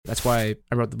That's why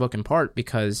I wrote the book in part,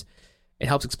 because it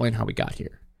helps explain how we got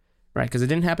here, right? Because it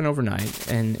didn't happen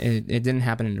overnight, and it didn't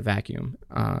happen in a vacuum.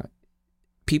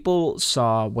 People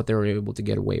saw what they were able to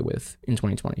get away with in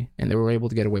 2020, and they were able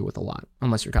to get away with a lot,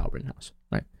 unless you're Kyle Rittenhouse,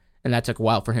 right? And that took a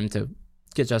while for him to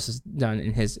get justice done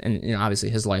in his, and obviously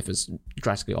his life is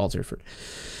drastically altered for.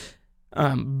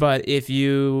 But if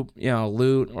you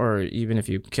loot, or even if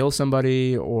you kill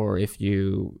somebody, or if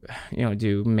you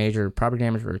do major property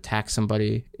damage or attack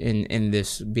somebody in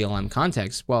this BLM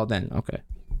context, well then okay,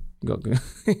 go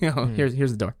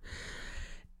here's the door.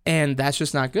 And that's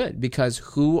just not good, because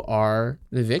who are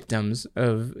the victims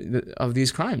of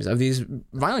these crimes, of these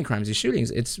violent crimes, these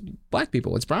shootings? It's black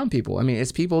people, it's brown people. I mean,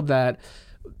 it's people that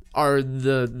are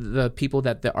the people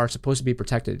that are supposed to be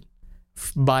protected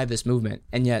by this movement,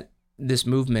 and yet this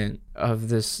movement of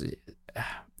this,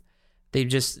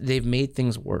 they've made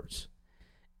things worse,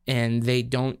 and they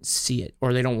don't see it,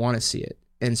 or they don't want to see it,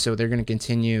 and so they're going to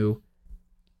continue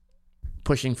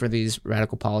pushing for these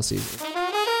radical policies.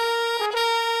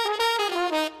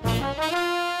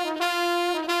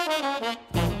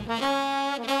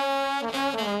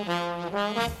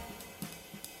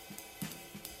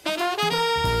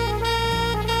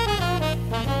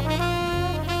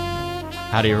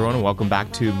 Howdy, everyone, and welcome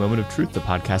back to Moment of Truth, the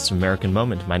podcast of American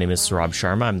Moment. My name is Saurabh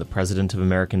Sharma. I'm the president of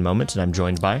American Moment, and I'm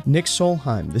joined by Nick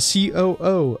Solheim, the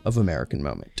COO of American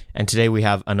Moment. And today we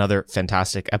have another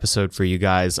fantastic episode for you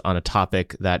guys on a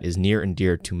topic that is near and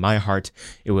dear to my heart.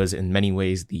 It was in many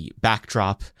ways the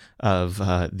backdrop of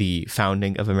the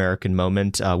founding of American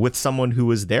Moment, with someone who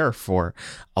was there for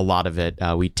a lot of it.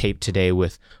 We taped today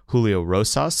with Julio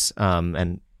Rosas,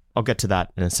 and I'll get to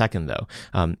that in a second, though.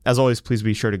 As always, please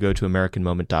be sure to go to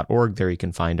AmericanMoment.org. There you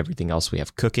can find everything else we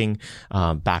have cooking,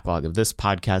 backlog of this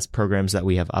podcast, programs that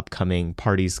we have upcoming,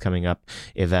 parties coming up,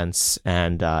 events,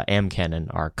 and AmCanon,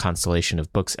 our constellation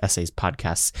of books, essays,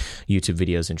 podcasts, YouTube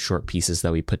videos, and short pieces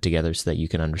that we put together so that you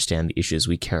can understand the issues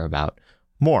we care about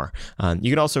more.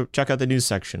 You can also check out the news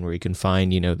section, where you can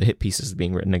find, the hit pieces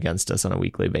being written against us on a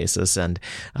weekly basis and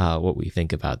what we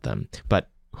think about them. But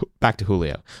back to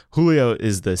Julio. Julio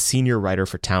is the senior writer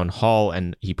for Town Hall,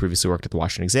 and he previously worked at the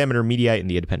Washington Examiner, Media, and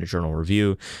the Independent Journal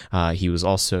Review. He's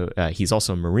also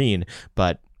a Marine,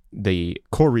 but the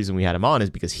core reason we had him on is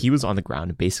because he was on the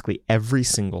ground in basically every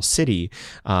single city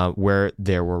where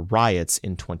there were riots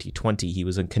in 2020. He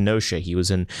was in Kenosha, he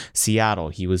was in Seattle,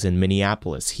 he was in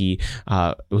Minneapolis, he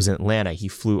was in Atlanta. He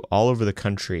flew all over the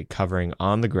country, covering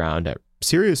on the ground at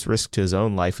serious risk to his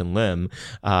own life and limb,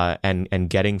 and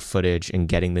getting footage and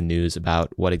getting the news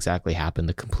about what exactly happened,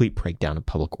 the complete breakdown of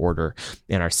public order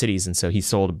in our cities. And so he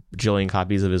sold a bajillion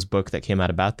copies of his book that came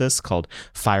out about this, called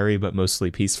Fiery But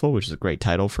Mostly Peaceful, which is a great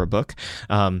title for a book.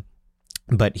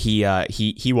 But he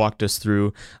walked us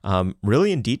through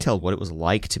really in detail what it was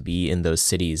like to be in those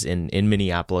cities, in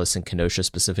Minneapolis and Kenosha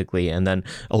specifically, and then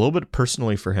a little bit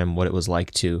personally for him, what it was like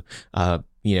to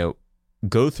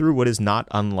go through what is not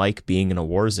unlike being in a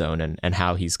war zone, and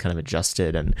how he's kind of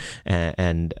adjusted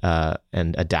and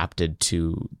adapted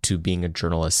to being a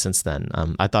journalist since then.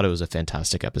 I thought it was a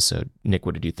fantastic episode. Nick,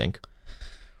 what did you think?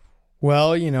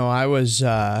 Well, I was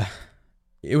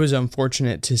it was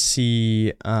unfortunate to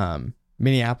see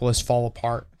Minneapolis fall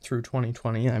apart through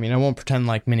 2020. I mean, I won't pretend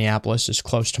like Minneapolis is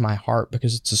close to my heart,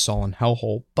 because it's a sullen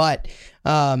hellhole. But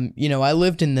I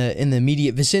lived in the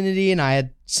immediate vicinity, and I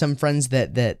had some friends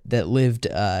that lived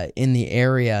in the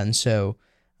area, and so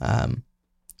a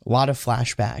lot of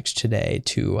flashbacks today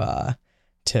to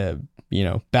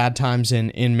bad times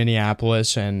in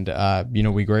Minneapolis, and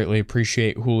we greatly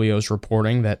appreciate Julio's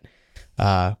reporting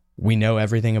that we know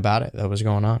everything about it that was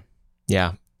going on.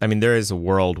 Yeah, I mean, there is a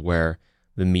world where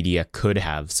the media could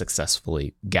have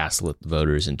successfully gaslit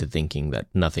voters into thinking that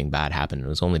nothing bad happened. It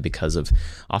was only because of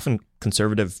often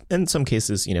conservative, in some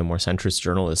cases, more centrist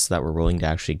journalists that were willing to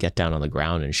actually get down on the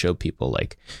ground and show people,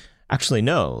 actually,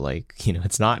 no,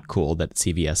 it's not cool that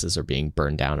CVSs are being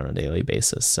burned down on a daily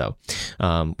basis. So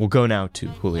we'll go now to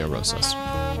Julio Rosas.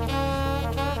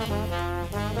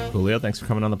 Julio, thanks for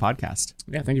coming on the podcast.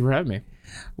 Yeah, thank you for having me.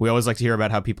 We always like to hear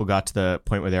about how people got to the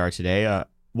point where they are today.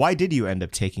 Why did you end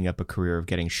up taking up a career of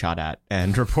getting shot at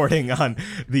and reporting on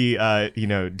the,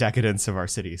 decadence of our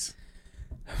cities?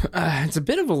 It's a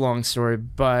bit of a long story,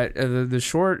 but the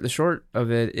short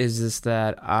of it is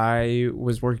that I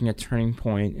was working at Turning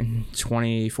Point in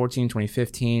 2014,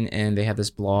 2015, and they had this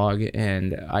blog,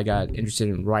 and I got interested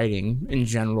in writing in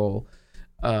general,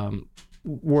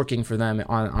 working for them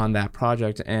on that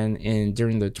project. And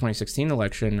during the 2016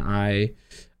 election, I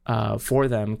for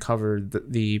them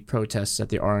covered the protests at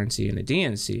the RNC and the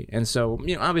DNC. And so,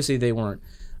 obviously they weren't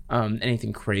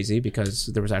anything crazy, because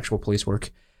there was actual police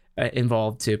work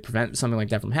involved to prevent something like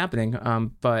that from happening.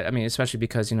 But I mean, especially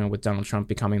because, with Donald Trump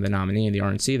becoming the nominee in the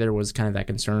RNC, there was kind of that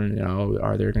concern,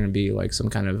 are there going to be like some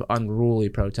kind of unruly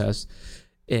protest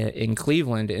in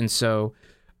Cleveland? And so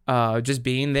just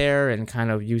being there and kind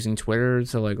of using Twitter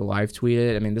to like live tweet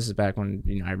it. I mean, this is back when,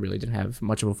 I really didn't have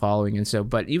much of a following. And so,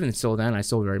 but even still then, I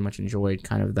still very much enjoyed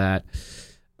kind of that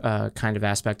kind of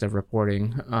aspect of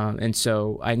reporting. And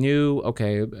so I knew,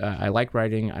 okay, I like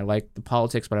writing, I like the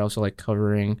politics, but I also like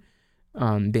covering,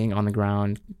 being on the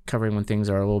ground, covering when things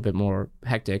are a little bit more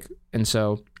hectic. And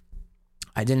so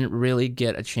I didn't really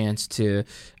get a chance to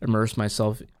immerse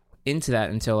myself into that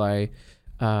until I,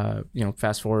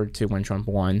 fast forward to when Trump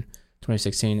won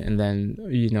 2016, and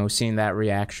then, seeing that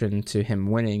reaction to him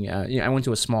winning. I went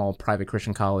to a small private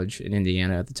Christian college in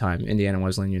Indiana at the time, Indiana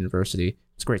Wesleyan University.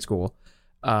 It's a great school.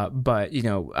 But,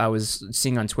 I was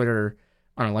seeing on Twitter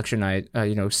on election night,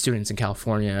 students in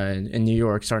California and New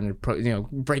York starting to,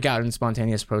 break out in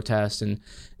spontaneous protest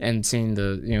and seeing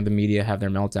the media have their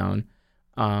meltdown.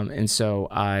 And so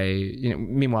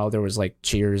meanwhile, there was like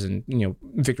cheers and,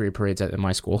 victory parades at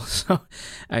my school. So,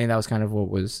 I mean, that was kind of what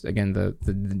was, again,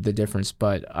 the difference.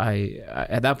 But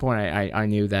at that point, I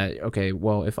knew that, okay,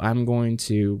 well, if I'm going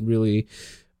to really,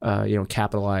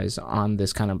 capitalize on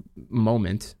this kind of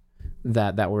moment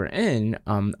that we're in,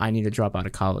 I need to drop out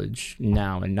of college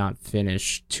now and not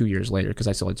finish 2 years later, because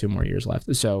I still had 2 more years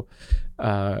left. So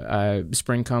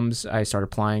spring comes, I start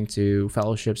applying to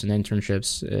fellowships and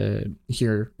internships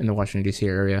here in the Washington, D.C.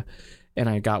 area, and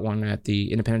I got one at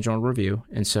the Independent Journal Review.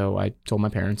 And so I told my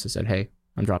parents, I said, hey,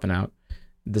 I'm dropping out.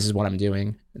 This is what I'm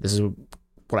doing. This is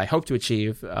what I hope to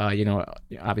achieve.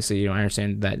 Obviously, I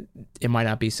understand that it might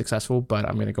not be successful, but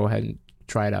I'm going to go ahead and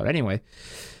try it out anyway.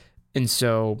 And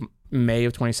so May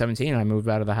of 2017, I moved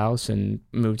out of the house and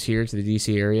moved here to the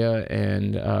DC area,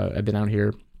 and I've been out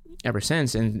here ever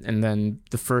since. And then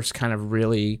the first kind of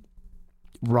really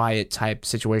riot type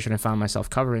situation I found myself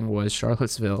covering was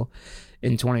Charlottesville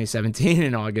in 2017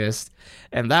 in August.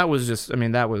 And that was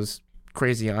that was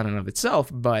crazy on and of itself,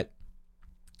 but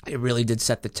it really did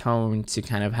set the tone to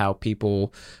kind of how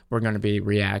people were going to be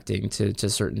reacting to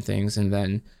certain things. And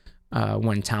then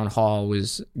when Town Hall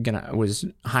was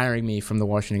hiring me from the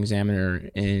Washington Examiner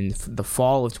in the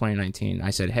fall of 2019, I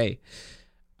said, hey,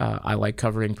 I like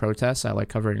covering protests, I like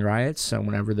covering riots, so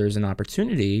whenever there's an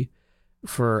opportunity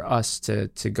for us to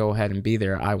go ahead and be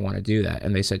there, I want to do that.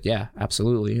 And they said, yeah,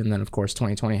 absolutely. And then, of course,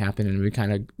 2020 happened, and we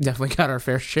kind of definitely got our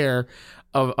fair share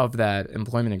of that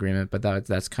employment agreement, but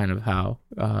that's kind of how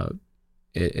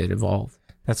it evolved.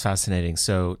 That's fascinating.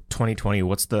 So 2020,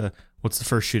 what's the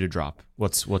first shoe to drop?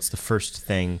 What's the first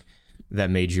thing that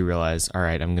made you realize, all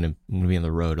right, I'm gonna be on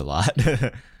the road a lot?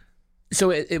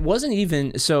 So it wasn't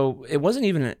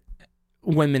even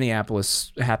when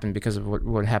Minneapolis happened because of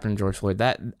what happened to George Floyd.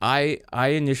 That I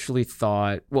initially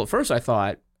thought, well, first I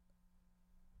thought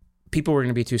people were going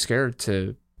to be too scared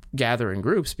to gather in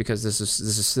groups, because this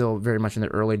is still very much in the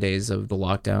early days of the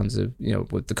lockdowns of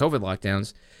with the COVID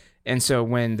lockdowns. And so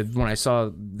when I saw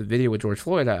the video with George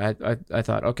Floyd, I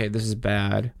thought, okay, this is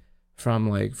bad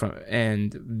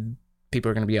and people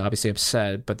are going to be obviously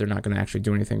upset, but they're not going to actually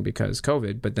do anything because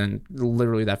COVID. But then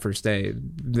literally that first day,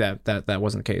 that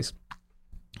wasn't the case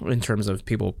in terms of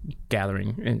people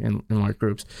gathering in large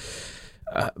groups.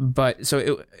 But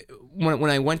so when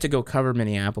I went to go cover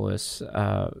Minneapolis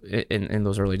in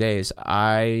those early days,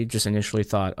 I just initially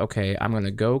thought, okay, I'm going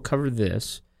to go cover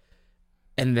this,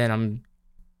 and then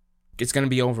it's going to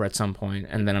be over at some point,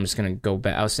 and then I'm just going to go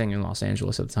back. I was staying in Los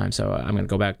Angeles at the time, so I'm going to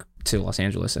go back to Los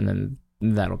Angeles, and then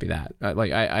that'll be that.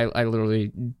 I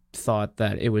literally thought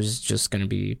that it was just going to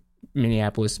be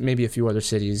Minneapolis, maybe a few other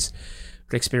cities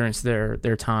would experience their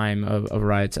time of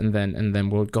riots, and then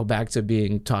we'll go back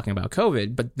to talking about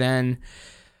COVID. But then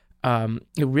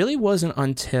it really wasn't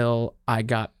until I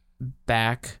got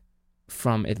back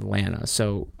from Atlanta.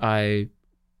 So I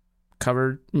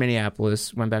covered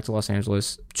Minneapolis, went back to Los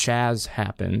Angeles. Chaz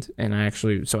happened, and I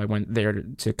went there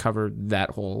to cover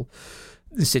that whole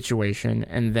situation.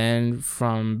 And then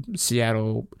from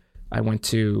Seattle, I went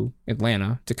to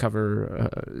Atlanta to cover,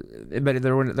 but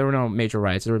there were no major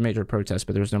riots. There were major protests,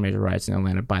 but there was no major riots in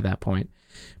Atlanta by that point.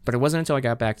 But it wasn't until I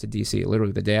got back to DC,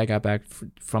 literally the day I got back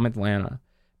from Atlanta,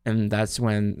 and that's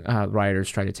when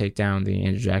rioters tried to take down the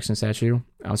Andrew Jackson statue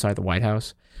outside the White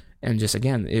House. And just,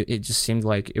 again, it just seemed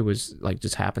like it was like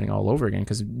just happening all over again,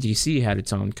 because DC had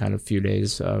its own kind of few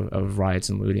days of riots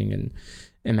and looting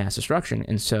and mass destruction.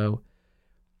 And so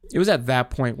it was at that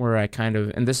point where I kind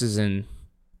of, and this is in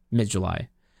mid-July,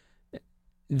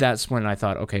 that's when I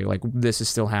thought, okay, like, this is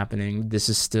still happening. This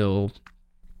is still,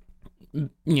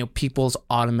 people's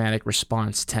automatic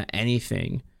response to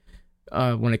anything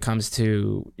when it comes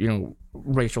to,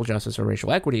 racial justice or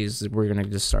racial equities, we're going to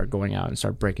just start going out and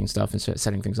start breaking stuff and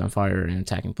setting things on fire and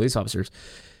attacking police officers.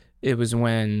 It was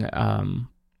when I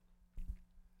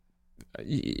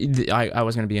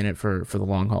was going to be in it for the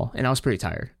long haul, and I was pretty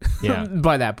tired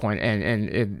by that point,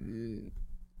 and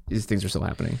these things are still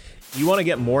happening. You want to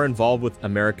get more involved with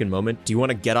American Moment? Do you want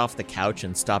to get off the couch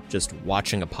and stop just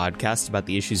watching a podcast about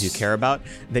the issues you care about?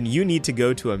 Then you need to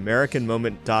go to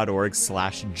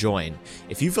americanmoment.org/join.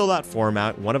 If you fill that form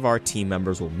out, one of our team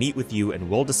members will meet with you and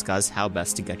we'll discuss how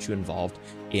best to get you involved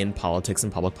in politics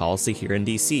and public policy here in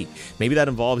DC. Maybe that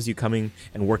involves you coming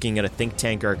and working at a think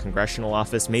tank or a congressional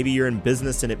office. Maybe you're in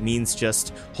business and it means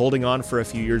just holding on for a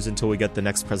few years until we get the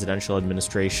next presidential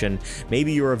administration.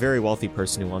 Maybe you're a very wealthy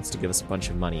person who wants to give us a bunch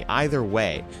of money. Either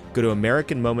way, go to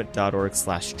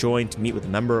americanmoment.org/join to meet with a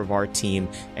member of our team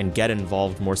and get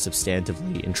involved more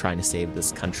substantively in trying to save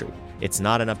this country. It's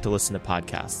not enough to listen to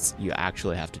podcasts. You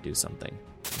actually have to do something.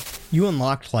 You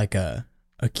unlocked like a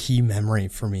key memory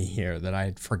for me here that I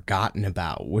had forgotten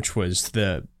about, which was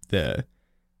the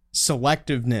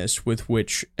selectiveness with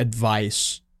which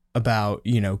advice about,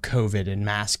 COVID and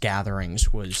mass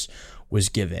gatherings was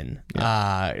given.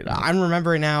 Yeah. I'm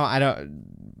remembering now.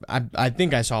 I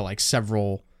think I saw like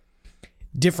several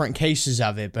different cases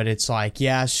of it, but it's like,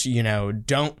 yes,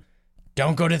 don't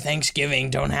go to Thanksgiving,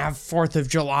 don't have 4th of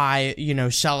July,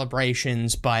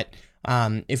 celebrations, but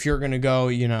if you're going to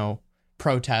go,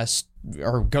 protest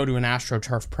or go to an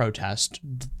AstroTurf protest,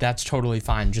 that's totally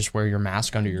fine. Just wear your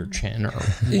mask under your chin or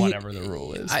whatever the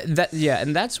rule is.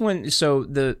 And that's when. So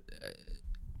that's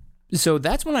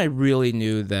when I really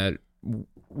knew that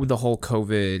the whole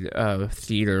COVID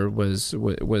theater was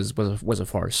a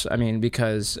farce. I mean,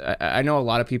 because I know a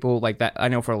lot of people like that. I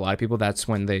know for a lot of people that's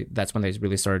when they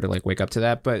really started to like wake up to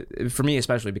that. But for me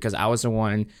especially, because I was the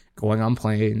one going on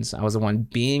planes, I was the one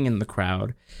being in the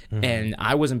crowd, and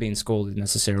I wasn't being scolded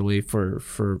necessarily for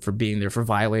being there, for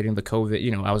violating the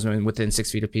COVID. I was within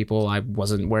 6 feet of people. I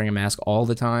wasn't wearing a mask all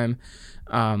the time,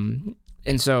 and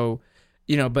so.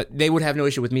 But they would have no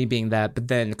issue with me being that. But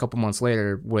then a couple months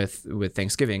later with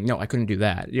Thanksgiving, no, I couldn't do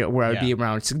that. Where I would be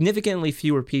around significantly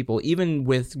fewer people, even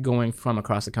with going from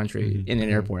across the country in an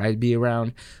airport. I'd be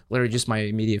around literally just my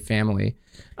immediate family.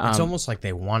 It's almost like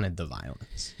they wanted the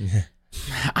violence.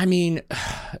 I mean,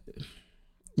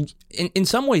 in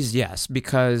some ways, yes,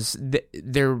 because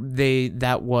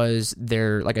that was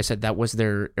their, like I said, that was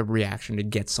their reaction to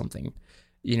get something,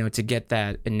 to get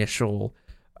that initial.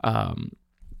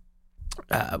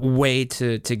 Way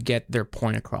to get their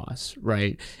point across,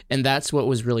 right? And that's what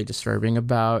was really disturbing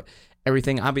about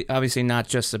everything. Obviously, not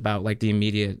just about like the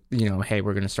immediate, hey,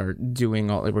 we're gonna start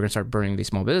burning these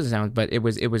small businesses down, but it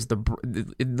was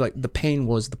the pain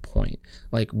was the point.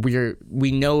 Like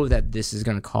we know that this is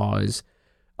gonna cause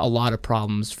a lot of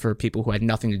problems for people who had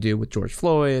nothing to do with George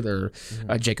Floyd or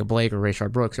Jacob Blake or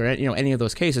Rayshard Brooks or any of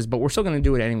those cases, but we're still going to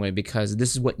do it anyway because this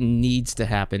is what needs to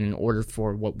happen in order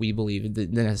for what we believe the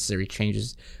necessary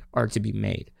changes are to be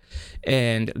made.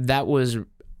 And that was,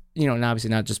 and obviously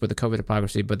not just with the COVID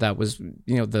hypocrisy, but that was,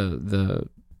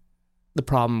 the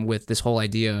problem with this whole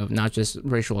idea of not just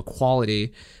racial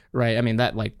equality, right? I mean,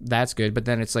 that's good, but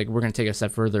then it's like we're going to take a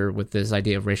step further with this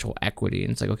idea of racial equity,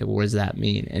 and it's like, okay, well, what does that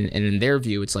mean? And in their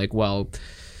view, it's like, well,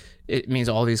 it means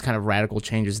all these kind of radical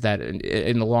changes that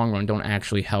in the long run don't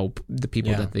actually help the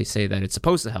people that they say that it's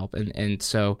supposed to help. And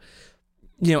so,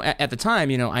 at the time,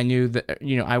 I knew that,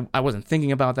 I wasn't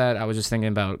thinking about that. I was just thinking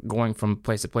about going from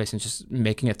place to place and just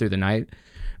making it through the night.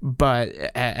 But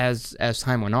as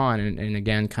time went on, and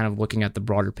again, kind of looking at the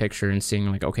broader picture and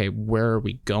seeing like, okay, where are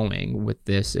we going with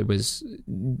this? It was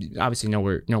obviously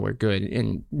nowhere good.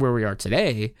 And where we are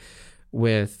today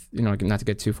with, not to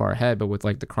get too far ahead, but with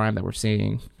like the crime that we're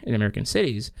seeing in American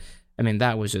cities, I mean,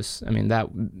 there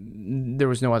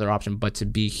was no other option but to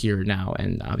be here now.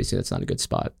 And obviously that's not a good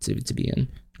spot to be in.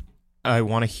 I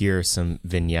want to hear some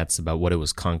vignettes about what it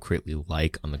was concretely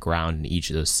like on the ground in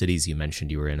each of those cities you mentioned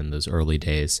you were in those early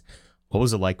days. What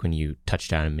was it like when you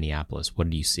touched down in Minneapolis? What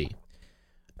did you see?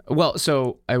 Well,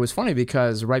 so it was funny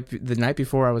because the night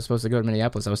before I was supposed to go to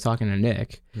Minneapolis, I was talking to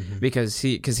Nick because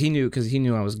he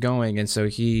knew I was going, and so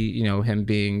he, him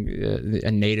being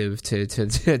a native to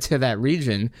that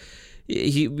region.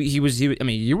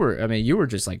 You were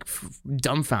just like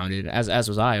dumbfounded, as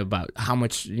was I, about how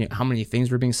many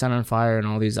things were being set on fire in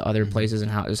all these other places and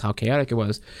how chaotic it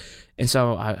was. And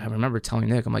so I remember telling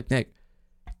Nick, I'm like, Nick,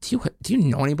 do you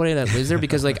know anybody that lives there?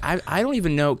 Because like I don't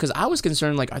even know, because I was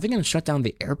concerned, like, are they gonna shut down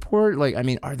the airport? Like, I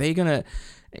mean, are they gonna,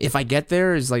 if I get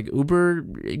there, is like Uber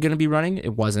gonna be running?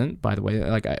 It wasn't, by the way.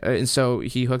 And so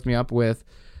he hooked me up with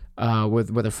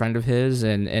with a friend of his,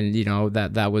 and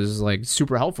that was like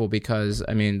super helpful, because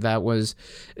I mean that was.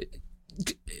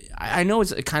 I know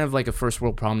it's kind of like a first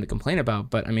world problem to complain about,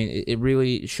 but I mean it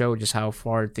really showed just how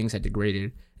far things had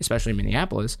degraded, especially in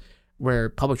Minneapolis, where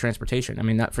public transportation, I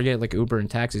mean, not forget like Uber and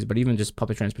taxis, but even just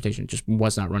public transportation just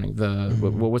was not running.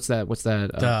 What's that?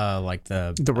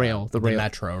 The rail, the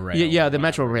metro rail. Yeah, the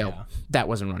metro rail, yeah. That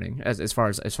wasn't running as far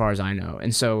as I know.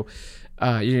 And so,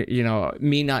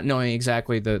 me not knowing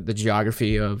exactly the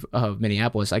geography of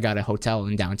Minneapolis, I got a hotel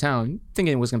in downtown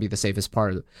thinking it was going to be the safest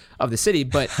part of the city,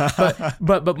 but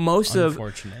most of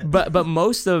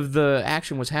most of the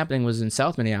action was happening was in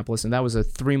South Minneapolis, and that was a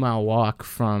 3-mile walk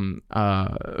from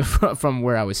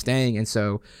where I was staying. And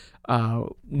so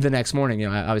the next morning,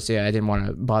 obviously I didn't want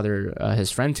to bother his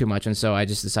friend too much, and so I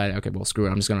just decided, okay, well, screw it,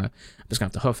 I'm just gonna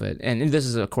have to hoof it. And this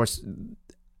is, of course,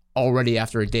 already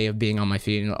after a day of being on my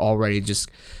feet, and already just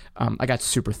I got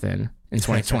super thin in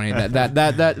 2020.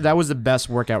 that was the best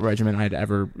workout regimen I'd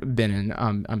ever been in.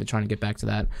 I've been trying to get back to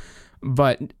that,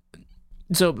 but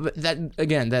so that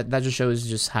again, that just shows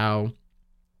just how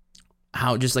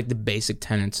just like the basic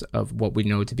tenets of what we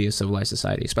know to be a civilized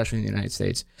society, especially in the United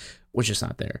States, was just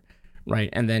not there, right?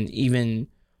 And then even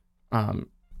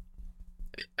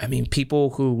I mean,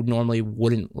 people who normally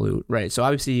wouldn't loot, right? So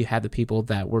obviously you had the people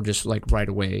that were just like right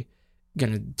away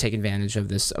going to take advantage of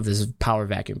this power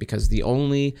vacuum, because the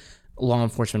only law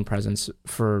enforcement presence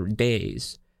for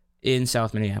days in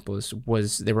South Minneapolis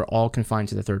was they were all confined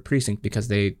to the 3rd precinct, because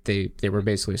they were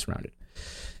basically surrounded,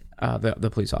 the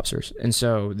police officers. And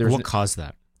so there's what caused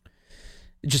that?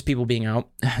 Just people being out,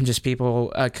 just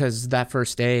people, because that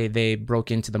first day they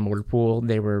broke into the motor pool.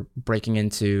 They were breaking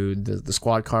into the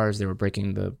squad cars. They were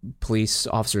breaking the police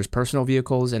officers' personal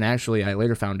vehicles. And actually, I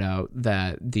later found out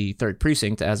that the 3rd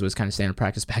precinct, as was kind of standard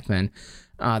practice back then,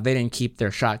 they didn't keep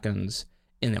their shotguns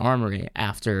in the armory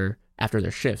after their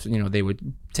shift. They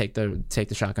would take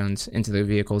the shotguns into the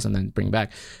vehicles and then bring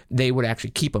back. They would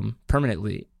actually keep them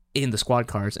permanently in the squad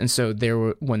cars. And so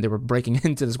when they were breaking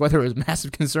into the squad, there was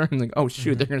massive concern, like, oh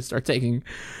shoot, they're going to start taking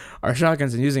our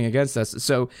shotguns and using against us.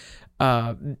 So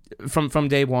from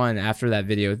day one after that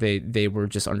video, they were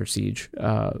just under siege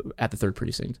at the 3rd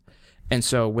precinct. And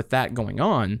so with that going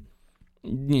on,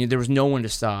 there was no one to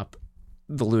stop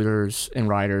the looters and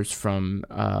rioters from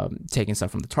taking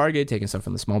stuff from the Target, taking stuff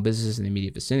from the small businesses in the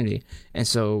immediate vicinity. And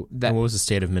so what was the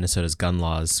state of Minnesota's gun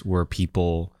laws? Were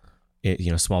people,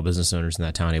 small business owners in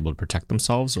that town able to protect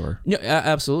themselves, or? No,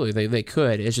 absolutely. They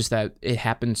could. It's just that it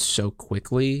happened so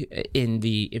quickly in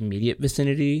the immediate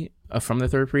vicinity from the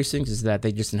 3rd precinct, is that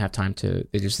they just didn't have time to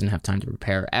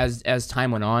prepare. As time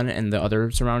went on, and the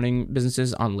other surrounding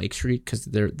businesses on Lake Street, because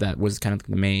that was kind of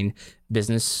the main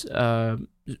business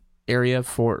area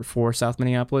for South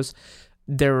Minneapolis.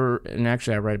 And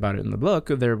actually I write about it in the book,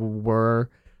 there's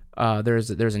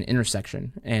an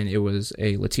intersection, and it was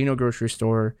a Latino grocery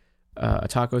store,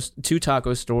 two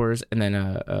taco stores, and then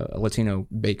a Latino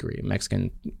bakery, a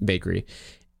Mexican bakery.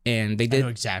 And they did. I know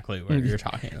exactly what you're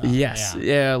talking about. Yes.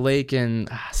 Yeah, Lake and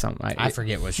something. I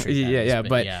forget what street that is,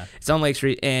 but it's on Lake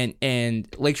Street, and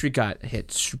Lake Street got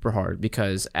hit super hard,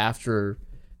 because after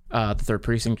the 3rd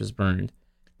precinct was burned,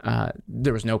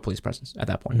 there was no police presence at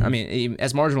that point. Mm-hmm. I mean, even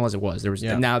as marginal as it was,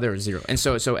 now there was zero. And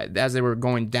so as they were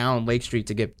going down Lake Street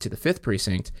to get to the 5th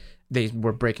precinct, they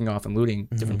were breaking off and looting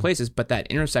different places, but that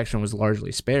intersection was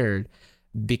largely spared,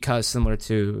 because similar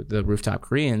to the rooftop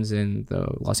Koreans in the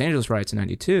Los Angeles riots in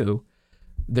 '92,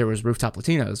 there was rooftop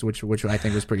Latinos, which I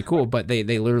think was pretty cool. But they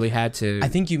literally had to. I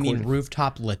think you mean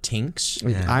rooftop Latinx.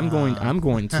 Yeah. I'm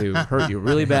going to hurt you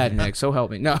really bad, Nick. So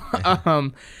help me. No.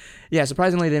 Yeah,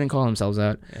 surprisingly, they didn't call themselves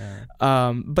out.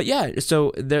 Yeah. But yeah,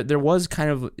 so there was kind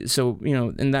of,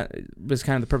 and that was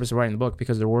kind of the purpose of writing the book,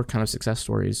 because there were kind of success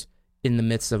stories in the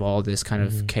midst of all this kind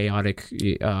of chaotic,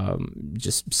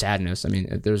 just sadness. I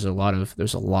mean, there's a lot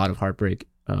of heartbreak.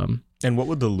 And what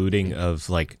would the looting of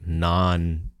like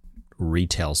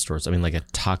non-retail stores? I mean, like a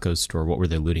taco store. What were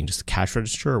they looting? Just a cash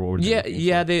register, or what were they?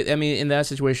 Yeah. In that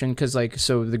situation, because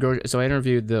so I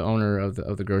interviewed the owner of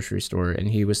the grocery store, and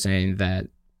he was saying that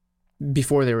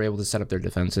before they were able to set up their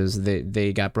defenses,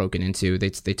 they got broken into.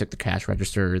 They took the cash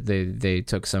register. They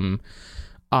took some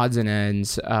odds and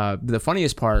ends. The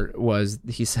funniest part was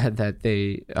he said that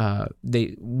they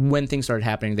when things started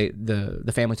happening,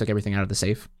 the family took everything out of the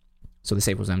safe, so the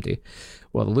safe was empty.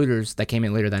 Well, the looters that came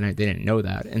in later that night, they didn't know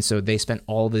that, and so they spent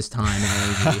all this time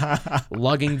and energy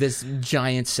lugging this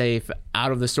giant safe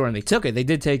out of the store, and they took it. They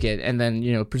did take it, and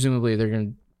then presumably they're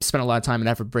gonna spent a lot of time and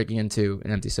effort breaking into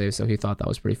an empty safe, so he thought that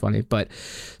was pretty funny. But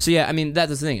so yeah, I mean, that's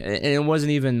the thing, and it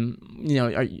wasn't even, you know,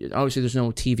 obviously there's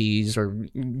no TVs or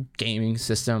gaming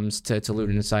systems to loot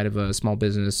inside of a small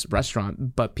business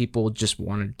restaurant, but people just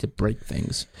wanted to break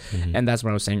things, and that's what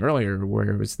I was saying earlier, where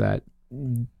it was that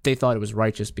they thought it was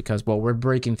righteous because, well, we're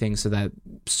breaking things so that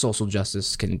social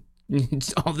justice can.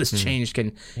 All this change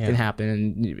can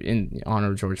happen in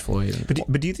honor of George Floyd.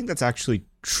 But do you think that's actually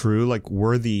true? Like,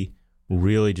 were the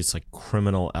really just like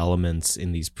criminal elements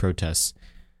in these protests,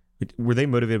 were they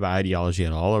motivated by ideology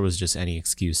at all, or was just any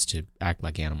excuse to act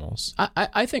like animals?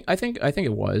 I think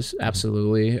it was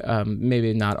absolutely,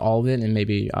 maybe not all of it, and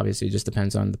maybe obviously it just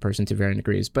depends on the person to varying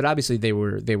degrees. But obviously they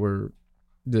were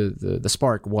the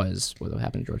spark was what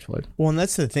happened to George Floyd. Well, and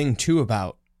that's the thing too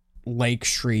about Lake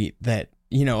Street, that,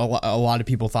 you know, a lot of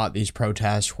people thought these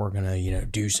protests were going to, you know,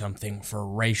 do something for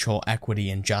racial equity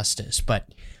and justice.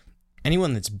 But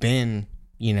anyone that's been,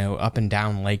 you know, up and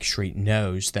down Lake Street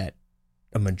knows that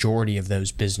a majority of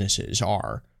those businesses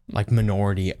are like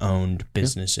minority owned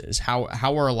businesses. How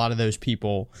are a lot of those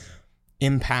people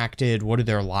impacted? What do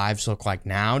their lives look like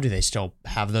now? Do they still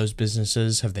have those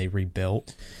businesses? Have they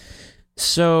rebuilt?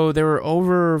 So there were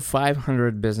over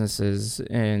 500 businesses,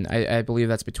 and I believe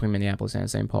that's between Minneapolis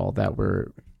and St. Paul, that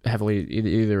were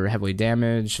either heavily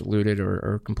damaged, looted,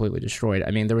 or completely destroyed.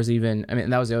 I mean, there was even,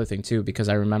 that was the other thing too, because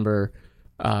I remember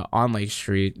on Lake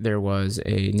Street there was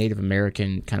a Native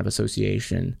American kind of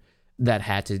association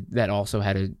that also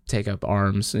had to take up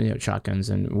arms, you know, shotguns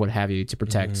and what have you, to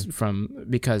protect from,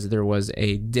 because there was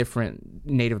a different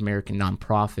Native American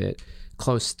nonprofit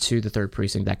close to the 3rd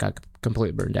precinct that got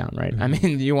completely burned down, right? I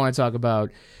mean, you want to talk about,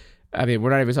 we're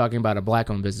not even talking about a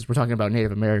black-owned business. We're talking about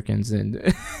Native Americans, and,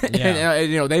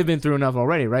 and you know, they've been through enough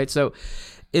already, right? So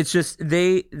it's just,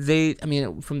 they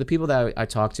from the people that I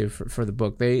talked to for the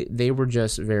book, they were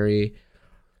just very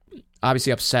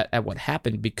obviously upset at what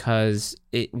happened because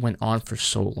it went on for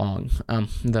so long.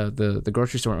 The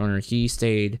grocery store owner, he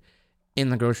stayed in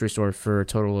the grocery store for a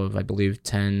total of, I believe,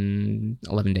 10,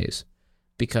 11 days.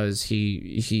 Because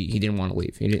he didn't want to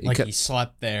leave. He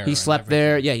slept there. He slept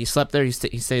there. Yeah, he slept there. He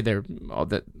stayed there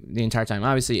the entire time,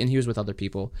 obviously, and he was with other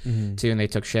people too, and they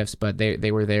took shifts. But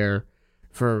they were there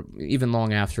for even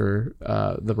long after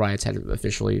the riots had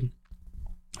officially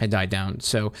died down.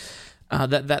 So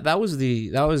that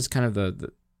was kind of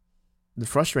the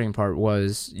frustrating part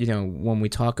was, you know, when you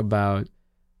talk about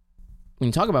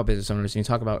business owners and you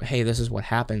talk about, hey, this is what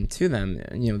happened to them,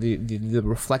 you know, the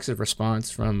reflexive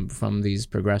response from these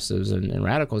progressives and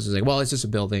radicals is like, well, it's just a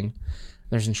building,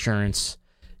 there's insurance,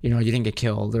 you know, you didn't get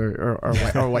killed or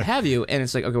what have you. And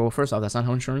it's like, okay, well, first off, that's not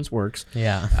how insurance works.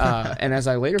 Yeah. And as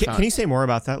I later found, can you say more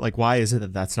about that? Like, why is it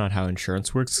that that's not how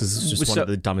insurance works? Because it's just one of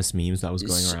the dumbest memes that was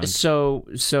going around.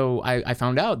 So I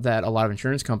found out that a lot of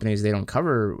insurance companies, they don't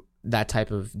cover that type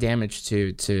of damage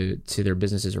to their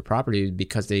businesses or property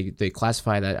because they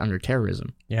classify that under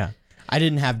terrorism. Yeah. I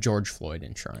didn't have George Floyd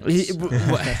insurance. Yeah,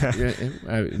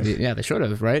 they should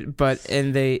have, right? But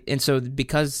so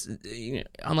because, you know,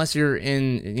 unless you're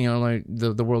in, you know, like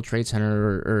the World Trade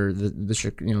Center or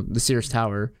the Sears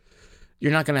Tower,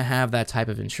 you're not going to have that type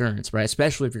of insurance, right?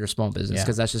 Especially if you're a small business,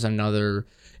 because that's just another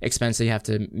expense that you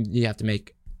have to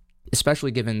make.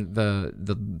 Especially given the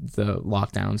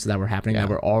lockdowns that were happening, that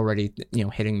were already, you know,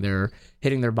 hitting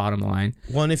their bottom line.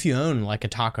 Well, and if you own like a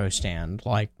taco stand,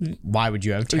 like, why would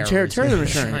you have terrorism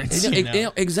insurance? You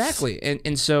know, exactly.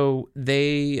 And so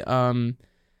they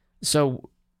so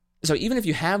even if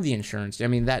you have the insurance, I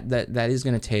mean, that is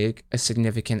going to take a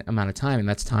significant amount of time, and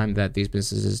that's time that these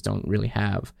businesses don't really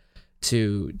have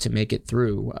to make it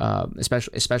through,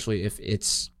 especially if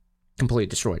it's completely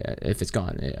destroyed, if it's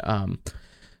gone.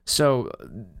 So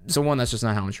one, that's just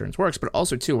not how insurance works. But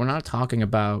also, too, we're not talking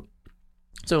about.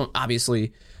 So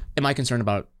obviously, am I concerned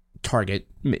about Target?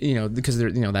 You know, because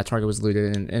that Target was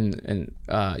looted, and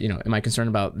you know, am I concerned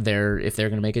about if they're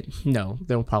going to make it? No,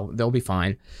 they'll be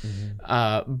fine.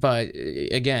 But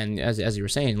again, as you were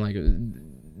saying, like,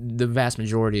 the vast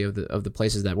majority of the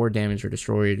places that were damaged or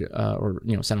destroyed or,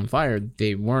 you know, set on fire,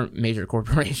 they weren't major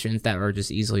corporations that are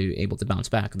just easily able to bounce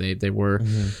back. They were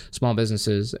small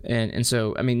businesses, and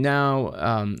so I mean now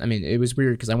I mean, it was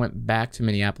weird because I went back to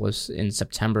Minneapolis in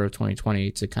September of 2020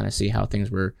 to kind of see how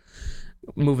things were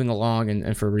moving along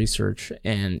and for research,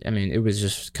 and I mean, it was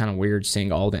just kind of weird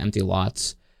seeing all the empty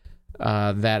lots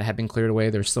that had been cleared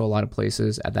away. There's still a lot of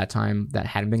places at that time that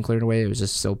hadn't been cleared away. It was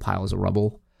just still piles of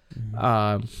rubble.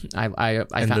 And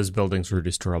those buildings were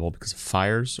reduced to rubble because of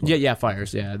fires? Or? Yeah,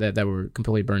 fires. Yeah, that were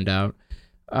completely burned out.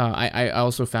 I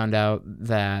also found out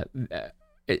that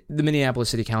the Minneapolis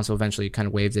City Council eventually kind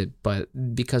of waived it, but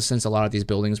because since a lot of these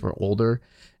buildings were older,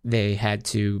 they had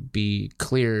to be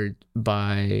cleared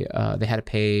by they had to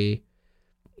pay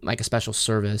like a special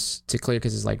service to clear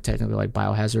because it's like technically like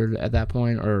biohazard at that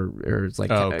point, or it's like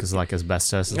because like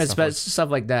asbestos and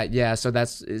stuff like that. Yeah, so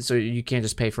you can't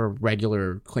just pay for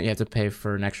regular clean. You have to pay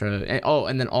for an extra.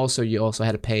 And then also you also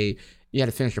had to pay. You had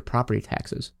to finish your property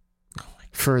taxes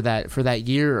for that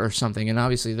year or something. And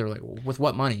obviously they're like, with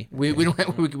what money? We're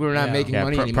not making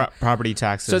money anymore. Property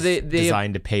taxes so they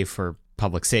designed to pay for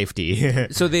public safety.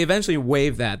 So they eventually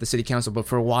waived that, the city council, but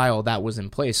for a while that was in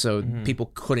place. So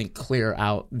people couldn't clear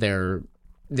out they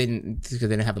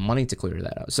didn't have the money to clear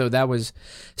that out. So it was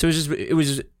just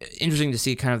interesting to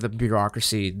see kind of the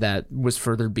bureaucracy that was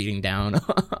further beating down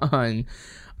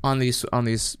on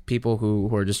these people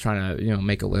who are just trying to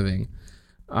make a living.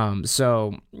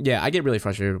 So yeah, I get really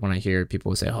frustrated when I hear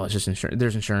people say, "Oh, it's just insurance.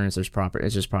 There's insurance. There's property.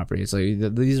 It's just property." It's like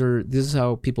this is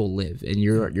how people live, and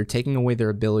you're taking away their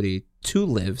ability to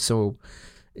live. So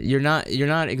you're not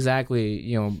exactly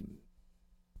you're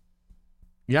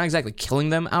not exactly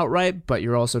killing them outright, but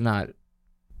you're also not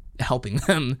helping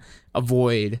them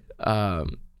avoid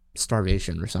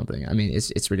starvation or something. I mean,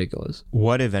 it's ridiculous.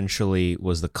 What eventually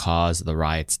was the cause of the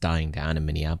riots dying down in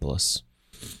Minneapolis?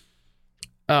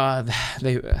 Am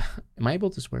I able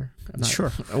to swear? I'm not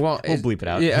sure. Well, we'll bleep it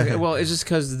out. Yeah. Well, it's just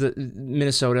because the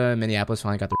Minnesota and Minneapolis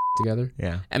finally got their together.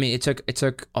 Yeah. I mean, it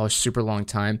took a super long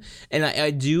time, and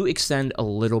I do extend a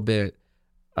little bit.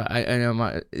 I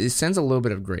know it sends a little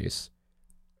bit of grace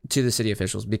to the city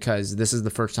officials because this is the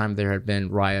first time there had been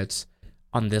riots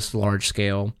on this large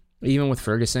scale. Even with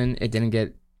Ferguson, it didn't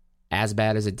get as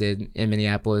bad as it did in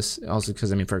Minneapolis. Also,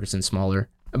 because Ferguson's smaller.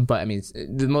 But I mean,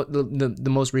 the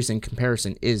most recent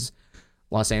comparison is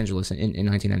Los Angeles in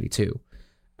 1992,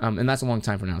 and that's a long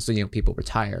time from now. So people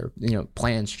retire,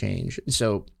 plans change,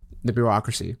 so the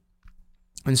bureaucracy,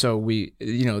 and so we,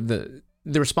 the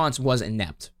response was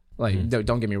inept. Like,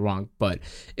 don't get me wrong, but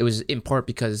it was in part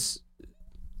because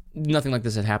nothing like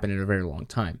this had happened in a very long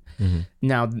time.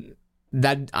 Now,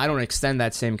 that I don't extend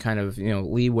that same kind of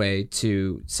leeway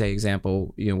to, say,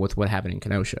 example, with what happened in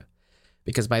Kenosha.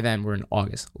 Because by then we're in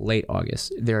August, late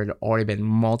August. There had already been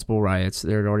multiple riots.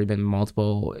 There had already been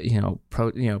multiple,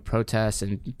 protests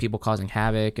and people causing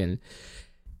havoc, and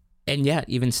yet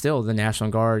even still, the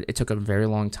National Guard. It took a very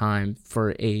long time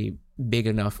for a big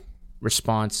enough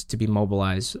response to be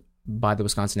mobilized by the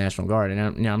Wisconsin National Guard.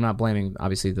 And I'm not blaming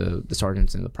obviously the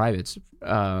sergeants and the privates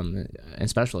and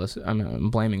specialists.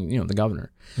 I'm blaming the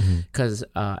governor because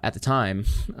at the time,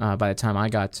 by the time I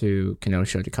got to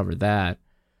Kenosha to cover that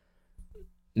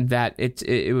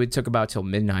it would took about till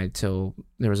midnight till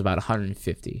there was about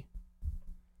 150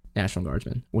 National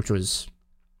Guardsmen, which was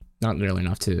not nearly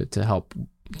enough to help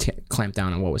clamp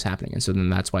down on what was happening. And so then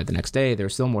that's why the next day there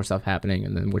was still more stuff happening,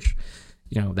 and then which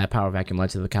that power vacuum led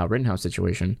to the Kyle Rittenhouse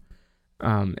situation.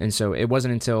 And so it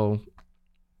wasn't until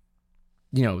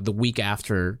the week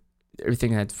after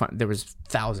everything there was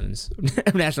thousands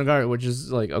of National Guard, which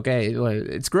is like, okay,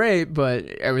 it's great, but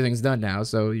everything's done now,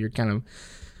 so you're kind of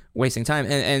wasting time.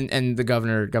 And the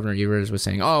Governor Evers was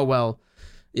saying, oh, well,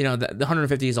 the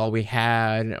 150 is all we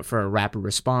had for a rapid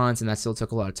response, and that still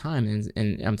took a lot of time.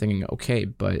 And I'm thinking, okay,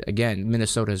 but again,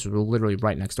 Minnesota is literally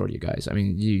right next door to you guys. I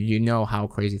mean, you know how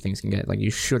crazy things can get. Like,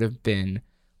 you should have been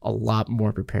a lot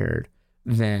more prepared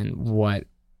than what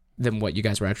you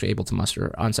guys were actually able to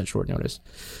muster on such short notice.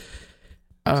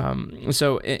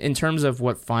 So in terms of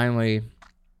what finally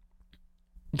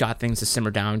got things to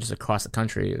simmer down just across the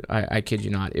country, I kid you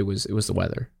not, it was the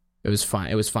weather. It was fine.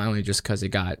 It was finally just because it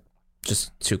got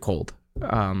just too cold.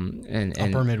 And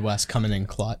Upper Midwest coming in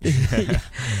clutch.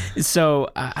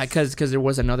 So because there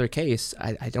was another case,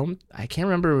 I can't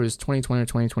remember if it was 2020 or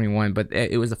 2021, but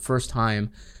it was the first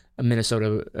time a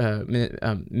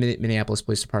Minneapolis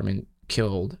Police Department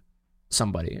killed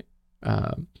somebody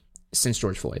since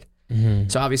George Floyd.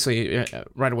 So obviously,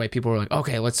 right away, people were like,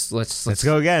 "Okay, let's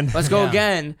go again. Let's go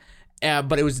again."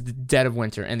 But it was the dead of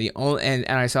winter, and and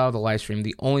I saw the live stream.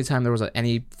 The only time there was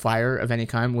any fire of any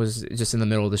kind was just in the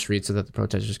middle of the street, so that the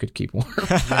protesters could keep warm.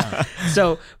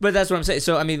 So, but that's what I'm saying.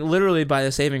 So, I mean, literally, by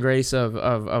the saving grace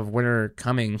of winter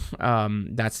coming,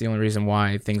 that's the only reason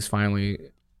why things finally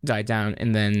died down.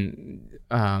 And then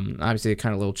obviously it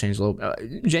kind of little changed a little.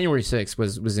 January 6th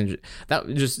was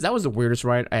that was the weirdest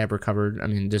riot I ever covered. I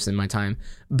mean, just in my time.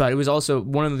 But it was also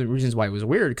one of the reasons why it was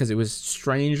weird, because it was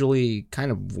strangely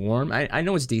kind of warm. I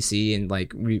know it's DC, and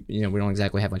like we don't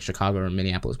exactly have like Chicago or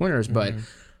Minneapolis winters, but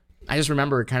I just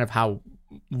remember kind of how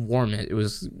warm it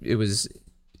was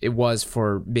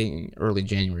for being early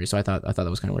January. So I thought that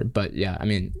was kind of weird. But yeah, I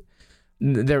mean,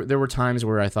 there were times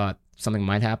where I thought something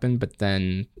might happen, but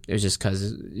then it was just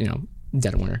because,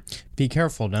 dead of winter. Be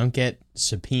careful, don't get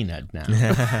subpoenaed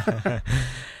now.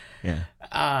 Yeah.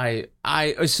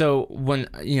 So when,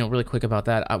 really quick about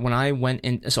that, when I went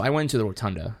into the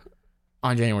rotunda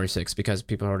on January 6th because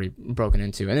people had already broken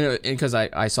into, and because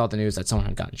I saw the news that someone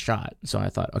had gotten shot. So I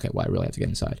thought, okay, well, I really have to get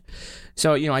inside.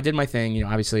 So, I did my thing,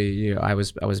 obviously, I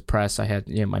was pressed. I had,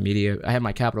 my media, I had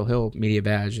my Capitol Hill media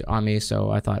badge on me.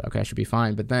 So I thought, okay, I should be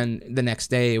fine. But then the next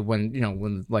day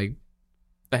when like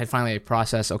I had finally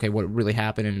processed, okay, what really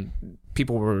happened, and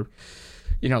people were,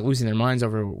 losing their minds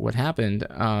over what happened.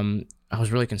 I was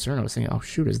really concerned. I was thinking, oh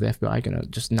shoot, is the FBI gonna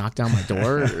just knock down my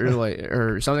door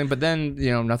or something? But then,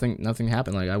 nothing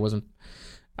happened. Like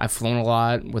I've flown a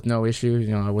lot with no issue.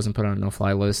 I wasn't put on a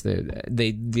no-fly list. The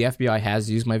FBI has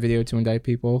used my video to indict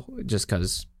people just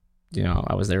because,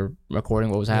 I was there recording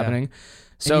what was happening.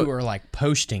 So and you were like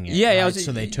posting it, yeah, right?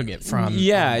 So they took it from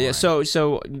yeah. So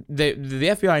the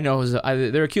FBI knows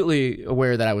they're acutely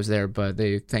aware that I was there, but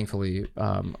they thankfully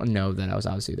know that I was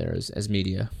obviously there as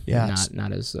media,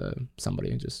 not as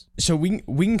somebody just. So we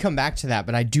can come back to that,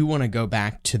 but I do want to go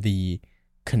back to the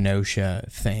Kenosha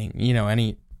thing.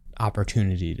 Any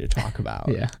opportunity to talk about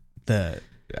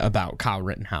about Kyle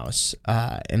Rittenhouse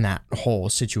in that whole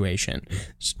situation.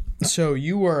 So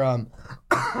you were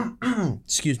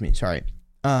excuse me, sorry.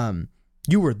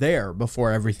 You were there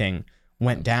before everything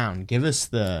went down. Give us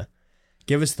the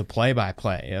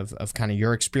play-by-play of kind of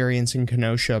your experience in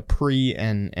Kenosha pre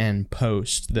and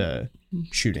post the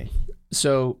shooting.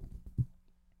 So,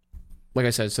 like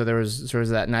I said, there was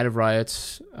that night of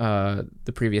riots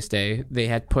the previous day. They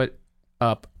had put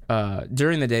up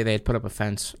during the day, they had put up a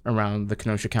fence around the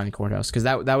Kenosha County Courthouse because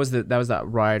that was that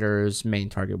rioters' main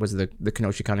target was the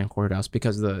Kenosha County Courthouse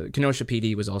because the Kenosha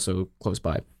PD was also close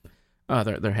by.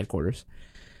 Their headquarters.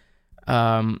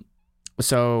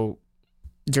 So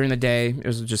during the day, it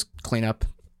was just cleanup.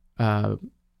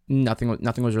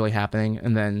 Nothing was really happening,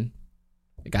 and then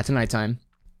it got to nighttime,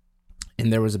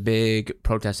 and there was a big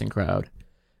protesting crowd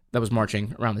that was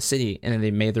marching around the city, and then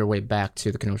they made their way back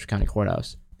to the Kenosha County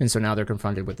Courthouse, and so now they're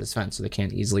confronted with this fence, so they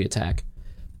can't easily attack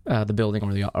the building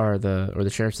or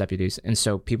the sheriff's deputies, and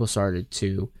so people started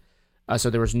to. So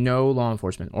there was no law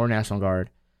enforcement or National Guard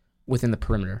within the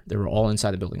perimeter. They were all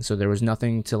inside the building, so there was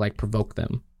nothing to like provoke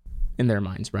them in their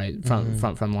minds, right,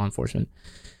 from law enforcement.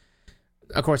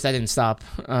 Of course, that didn't stop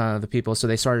the people, so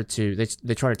they started to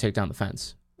they tried to take down the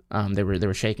fence. They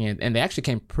were shaking it, and they actually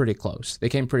came pretty close. They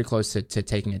came pretty close to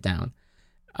taking it down.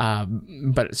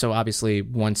 But so obviously,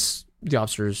 once the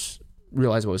officers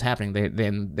realized what was happening,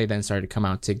 they then started to come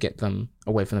out to get them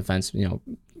away from the fence.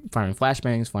 Firing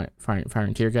flashbangs,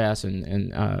 firing tear gas,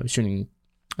 and shooting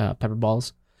pepper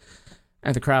balls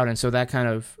at the crowd, and so that kind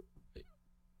of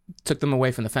took them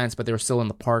away from the fence, but they were still in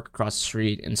the park across the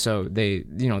street, and so they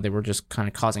were just kind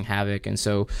of causing havoc, and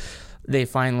so they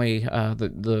finally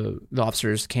the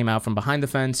officers came out from behind the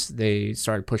fence. They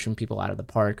started pushing people out of the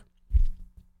park,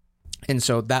 and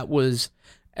so that was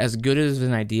as good as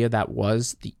an idea that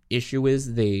was. The issue is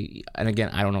and again,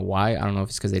 I don't know why. I don't know if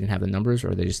it's because they didn't have the numbers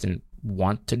or they just didn't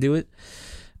want to do it.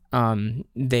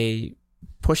 They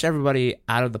pushed everybody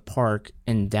out of the park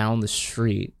and down the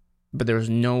street, but there was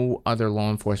no other law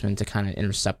enforcement to kind of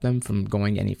intercept them from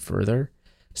going any further.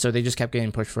 So they just kept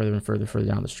getting pushed further and further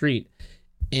down the street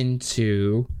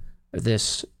into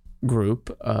this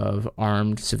group of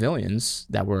armed civilians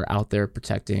that were out there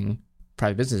protecting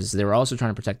private businesses. They were also trying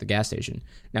to protect the gas station.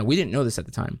 Now, we didn't know this at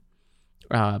the time,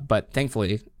 but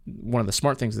thankfully, one of the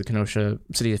smart things the Kenosha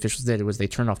city officials did was they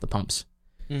turned off the pumps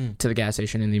to the gas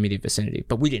station in the immediate vicinity.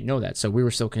 But we didn't know that, so we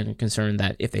were still kind of concerned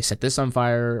that if they set this on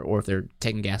fire or if they're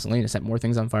taking gasoline to set more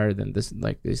things on fire, then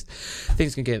these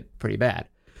things can get pretty bad.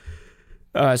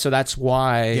 So that's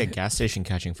why gas station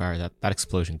catching fire, that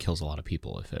explosion kills a lot of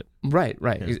people if it right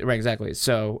exactly.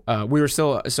 So they were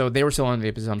still under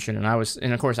the presumption,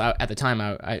 and of course at the time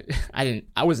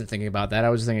I wasn't thinking about that. I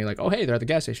was thinking like, oh hey, they're at the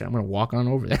gas station, I'm gonna walk on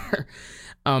over there.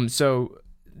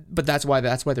 But that's why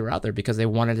they were out there, because they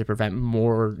wanted to prevent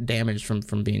more damage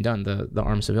from being done, the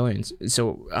armed civilians.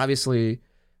 So obviously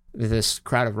this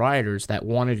crowd of rioters that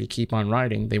wanted to keep on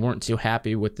rioting, they weren't too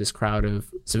happy with this crowd of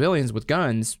civilians with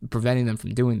guns preventing them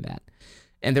from doing that.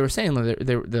 And they were saying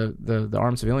the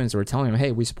armed civilians were telling them,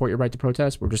 hey, we support your right to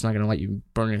protest, we're just not going to let you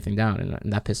burn anything down.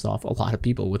 And that pissed off a lot of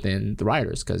people within the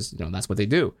rioters, because that's what they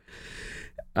do.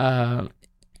 I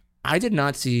did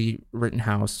not see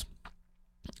Rittenhouse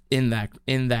in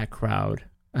that crowd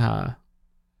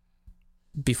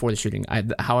before the shooting.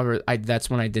 However, that's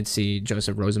when I did see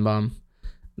Joseph Rosenbaum,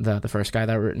 the first guy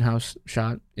that Rittenhouse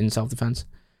shot in self-defense.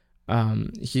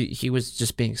 He was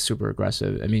just being super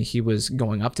aggressive. I mean, he was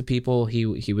going up to people.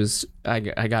 He was I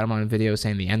got him on a video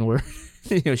saying the N-word,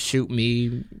 shoot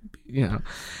me,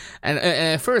 And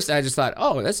at first I just thought,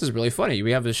 oh, this is really funny.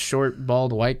 We have this short,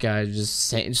 bald white guy just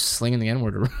slinging the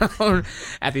N-word around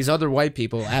at these other white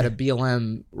people at a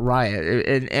BLM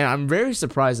riot. And I'm very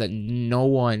surprised that no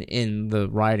one in the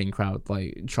rioting crowd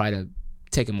tried to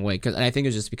take him away. And I think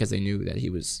it's just because they knew that he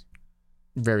was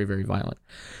very, very violent.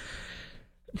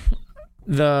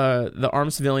 The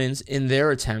armed civilians, in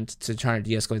their attempt to try to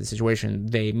de-escalate the situation,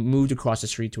 they moved across the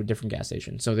street to a different gas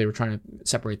station. So they were trying to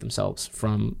separate themselves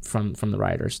from the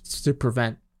rioters to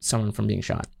prevent someone from being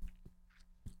shot.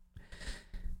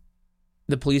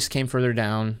 The police came further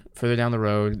down the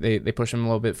road. They pushed them a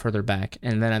little bit further back,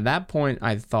 and then at that point,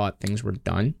 I thought things were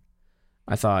done.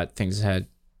 I thought things had,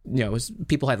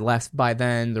 people had left by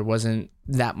then. There wasn't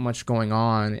that much going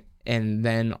on. And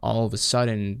then all of a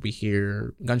sudden we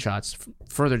hear gunshots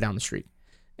further down the street,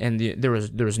 and there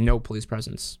was no police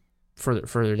presence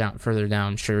further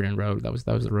down Sheridan Road. That was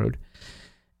the road.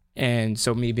 And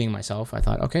so me being myself, I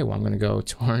thought, okay, well, I'm going to go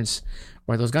towards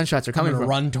where those gunshots are coming from. I'm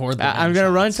going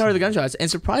to run toward the gunshots.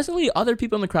 And surprisingly, other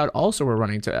people in the crowd also were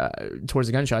running towards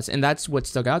the gunshots, and that's what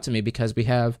stuck out to me, because we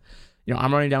have,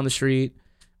 I'm running down the street,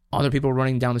 other people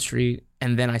running down the street,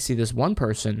 and then I see this one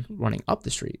person running up the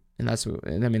street. And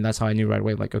that's how I knew right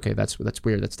away, like, okay, that's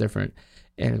weird, that's different.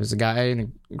 And it was a guy in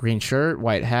a green shirt,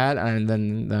 white hat, and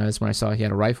then that's when I saw he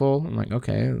had a rifle. I'm like,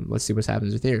 okay, let's see what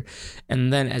happens with here.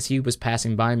 And then as he was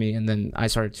passing by me, and then I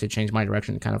started to change my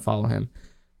direction to kind of follow him,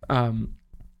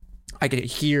 I could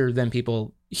hear then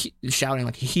people shouting,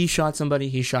 like, he shot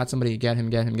somebody, get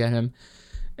him.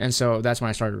 And so that's when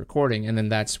I started recording, and then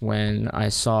that's when I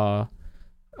saw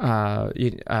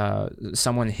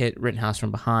someone hit Rittenhouse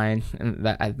from behind, and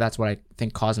that's what I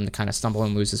think caused him to kind of stumble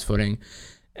and lose his footing.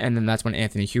 And then that's when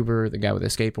Anthony Huber, the guy with the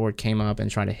skateboard, came up and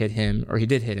tried to hit him, or he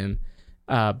did hit him,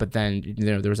 but then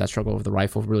there was that struggle over the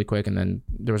rifle really quick, and then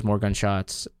there was more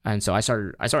gunshots, and so I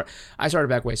started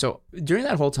back away. So during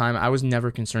that whole time, I was never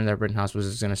concerned that Rittenhouse was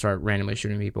just going to start randomly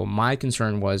shooting people. My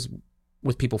concern was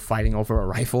with people fighting over a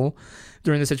rifle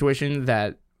during the situation,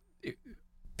 that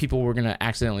people were going to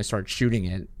accidentally start shooting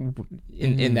it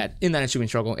in that ensuing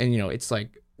struggle. And, it's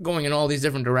like going in all these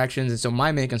different directions. And so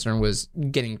my main concern was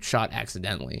getting shot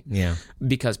accidentally. Yeah.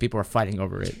 Because people are fighting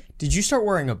over it. Did you start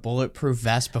wearing a bulletproof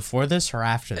vest before this or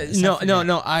after this? No.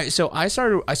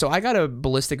 I got a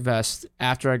ballistic vest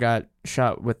after I got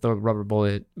shot with the rubber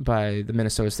bullet by the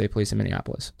Minnesota State Police in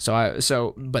Minneapolis. But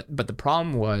the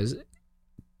problem was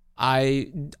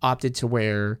I opted to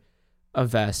wear a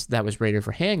vest that was rated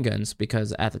for handguns,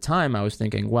 because at the time I was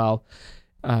thinking, well,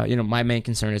 my main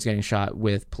concern is getting shot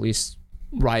with police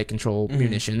riot control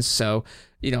munitions. So,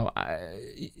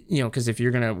 because if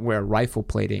you're gonna wear rifle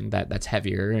plating that's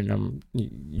heavier, and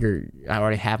I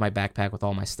already have my backpack with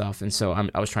all my stuff, and so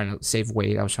I was trying to save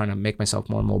weight. I was trying to make myself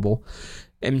more mobile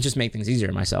and just make things easier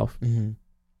on myself. Mm-hmm.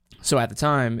 So at the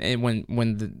time, and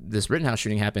when this Rittenhouse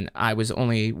shooting happened, I was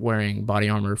only wearing body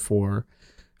armor for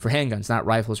handguns, not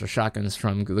rifles or shotguns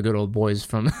from the good old boys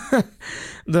from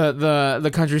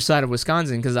the countryside of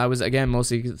Wisconsin, because I was, again,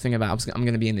 mostly thinking about I'm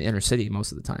going to be in the inner city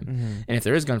most of the time. Mm-hmm. And if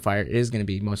there is gunfire, it is going to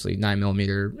be mostly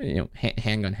 9mm,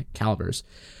 handgun calibers.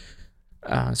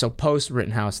 So post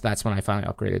Rittenhouse, that's when I finally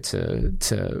upgraded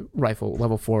to rifle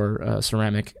level 4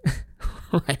 ceramic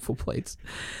rifle plates.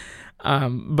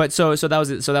 But so that was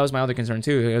it. So that was my other concern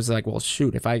too. It was like, well,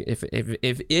 shoot,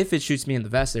 if it shoots me in the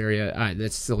vest area,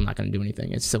 that's still not going to do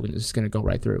anything. It's still just going to go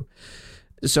right through.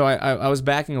 So I was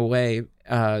backing away.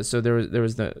 So there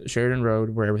was the Sheridan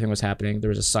Road where everything was happening. There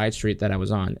was a side street that I was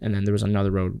on, and then there was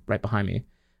another road right behind me.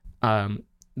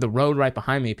 The road right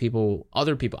behind me,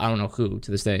 other people, I don't know who to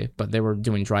this day, but they were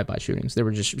doing drive-by shootings. They were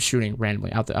just shooting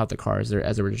randomly out the cars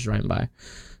as they were just driving by.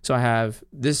 So I have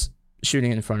this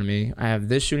shooting in front of me, I have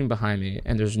this shooting behind me,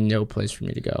 and there's no place for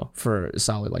me to go for a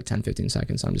solid 10-15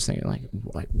 seconds. I'm just thinking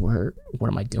what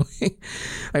am I doing?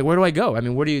 Like, where do I go? I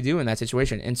mean, what do you do in that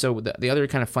situation? And so the other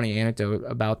kind of funny anecdote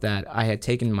about that, I had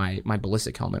taken my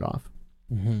ballistic helmet off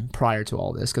prior to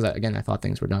all this, because I thought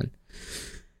things were done.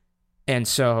 And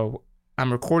so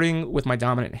I'm recording with my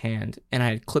dominant hand, and I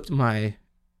had clipped my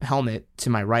helmet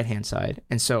to my right hand side.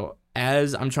 And so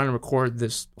as I'm trying to record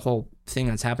this whole thing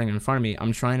that's happening in front of me,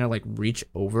 I'm trying to reach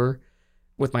over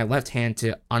with my left hand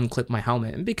to unclip my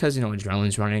helmet. And because,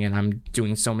 adrenaline's running and I'm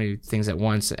doing so many things at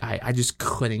once, I just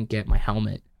couldn't get my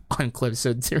helmet unclipped.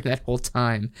 So during that whole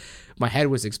time, my head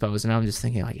was exposed, and I'm just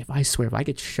thinking, if I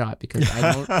get shot because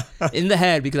I don't in the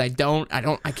head, because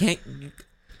I can't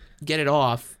get it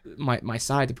off my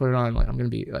side to put it on, I'm gonna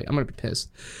be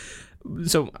pissed.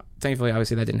 So thankfully,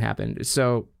 obviously, that didn't happen.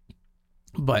 So,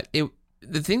 but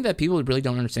the thing that people really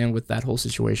don't understand with that whole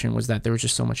situation was that there was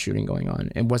just so much shooting going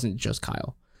on. It wasn't just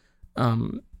Kyle.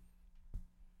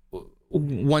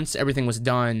 Once everything was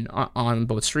done on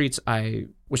both streets, I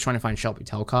was trying to find Shelby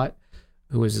Telcott,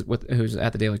 who's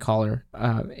at the Daily Caller,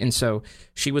 and so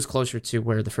she was closer to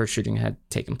where the first shooting had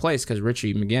taken place because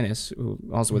Richie McGinnis, who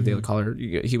also with the Daily Caller,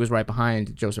 he was right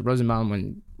behind Joseph Rosenbaum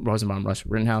when Rosenbaum rushed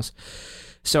Rittenhouse.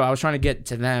 So I was trying to get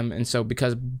to them, and so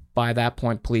because by that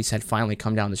point police had finally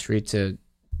come down the street to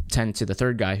tend to the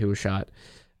third guy who was shot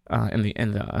in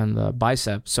the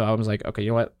bicep. So I was like, okay, you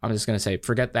know what? I'm just gonna say,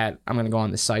 forget that. I'm gonna go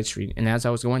on the side street. And as I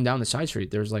was going down the side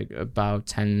street, there was like about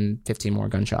 10, 15 more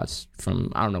gunshots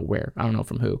from I don't know where, I don't know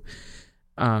from who.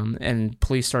 And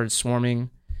police started swarming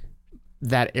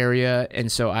that area,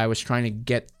 and so I was trying to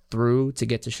get through to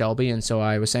get to Shelby, and so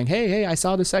I was saying, hey, I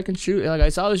saw the second shoot, like I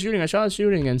saw the shooting,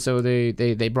 and so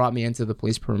they brought me into the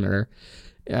police perimeter.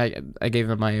 I gave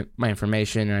them my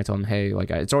information, and I told them, hey, like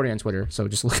it's already on Twitter, so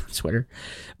just look on Twitter.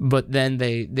 But then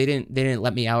they didn't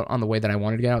let me out on the way that I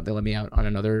wanted to get out. They let me out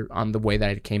on the way that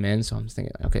I came in. So I'm just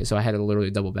thinking, okay, so I had to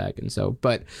literally double back, and so,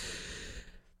 but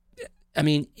I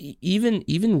mean,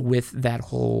 even with that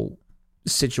whole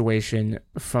situation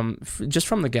from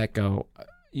the get go,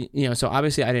 you know, so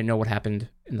obviously I didn't know what happened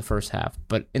in the first half,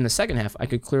 but in the second half, I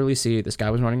could clearly see this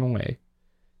guy was running away.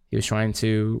 He was trying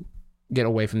to get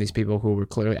away from these people who were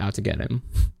clearly out to get him.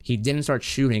 He didn't start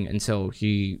shooting until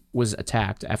he was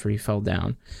attacked after he fell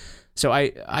down. So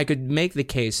I could make the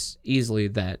case easily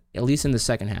that, at least in the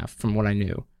second half, from what I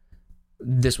knew,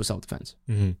 this was self-defense.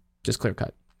 Mm-hmm. Just clear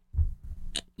cut.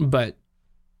 But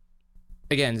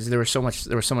again, there was so much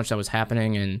that was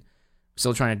happening, and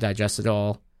still trying to digest it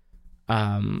all.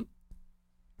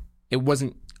 It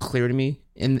wasn't clear to me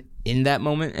in that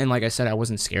moment, and like I said, I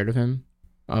wasn't scared of him.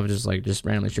 I was just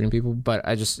randomly shooting people, but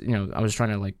I just, you know, I was trying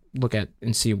to like look at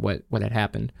and see what had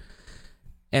happened.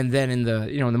 And then in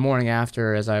the morning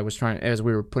after, as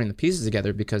we were putting the pieces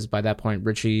together, because by that point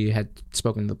Richie had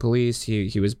spoken to the police,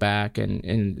 he was back,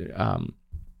 and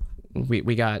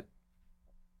we got,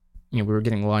 you know, we were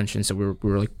getting lunch, and so we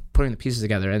were like putting the pieces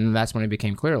together, and that's when it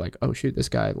became clear, like, oh shoot, this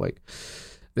guy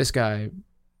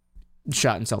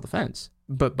shot in self-defense.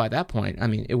 But by that point, I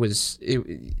mean,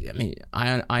 Ayanna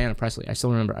Pressley, I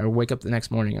still remember, I wake up the next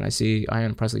morning and I see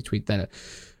Ayanna Pressley tweet that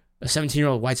a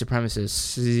 17-year-old white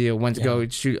supremacist went to go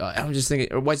shoot. I'm just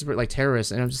thinking, or white supremacist, like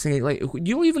terrorists, and I'm just thinking, like,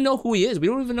 you don't even know who he is. We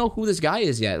don't even know who this guy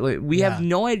is yet. Like, we have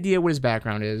no idea what his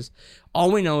background is.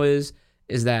 All we know is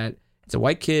that it's a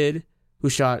white kid who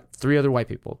shot 3 other white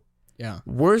people. Yeah.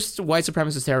 Worst white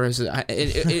supremacist terrorist.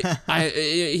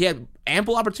 He had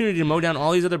ample opportunity to mow down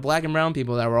all these other black and brown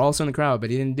people that were also in the crowd, but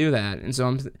he didn't do that. And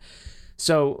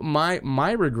so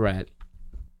my regret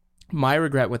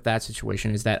with that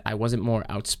situation is that I wasn't more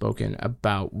outspoken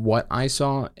about what I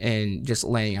saw and just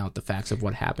laying out the facts of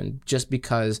what happened, just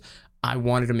because I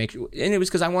wanted to make sure, and it was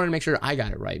because I wanted to make sure I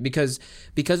got it right, because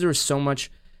there was so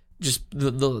much just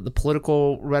the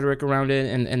political rhetoric around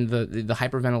it and the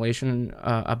hyperventilation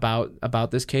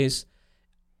about this case.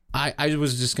 I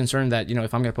was just concerned that, you know,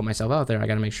 if I'm going to put myself out there, I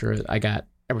got to make sure I got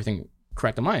everything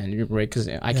correct on my end, right? Because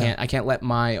I can't let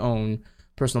my own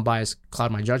personal bias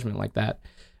cloud my judgment like that.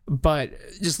 But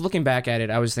just looking back at it,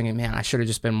 I was thinking, man, I should have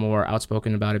just been more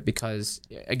outspoken about it, because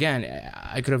again,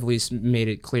 I could have at least made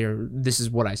it clear this is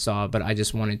what I saw. But I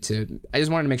just wanted to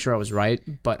make sure I was right.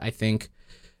 But I think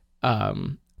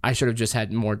I should have just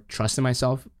had more trust in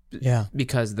myself. Yeah.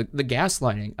 Because the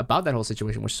gaslighting about that whole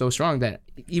situation was so strong that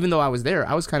even though I was there,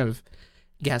 I was kind of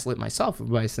gaslit myself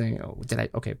by saying, oh, did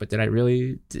I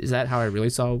really, is that how I really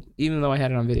saw, even though I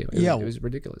had it on video? It was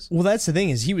ridiculous. Well, that's the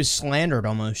thing, is he was slandered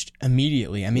almost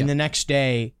immediately. I mean, the next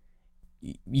day,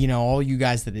 you know, all you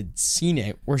guys that had seen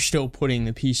it were still putting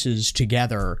the pieces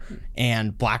together,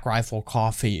 and Black Rifle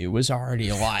Coffee was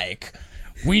already like,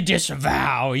 we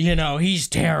disavow, you know, he's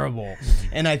terrible.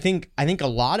 And I think a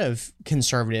lot of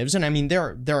conservatives, and I mean,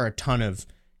 there are a ton of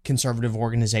conservative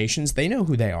organizations, they know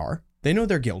who they are. They know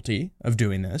they're guilty of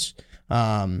doing this.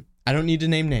 I don't need to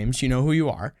name names. You know who you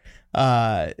are.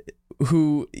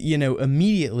 Who, you know,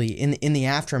 immediately in the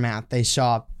aftermath, they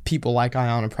saw people like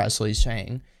Ayanna Pressley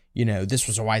saying, you know, this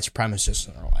was a white supremacist,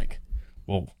 and they're like,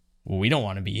 well, we don't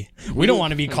want to be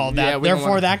called that.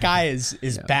 Therefore, that guy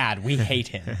is bad. We hate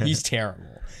him. He's terrible.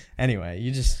 Anyway,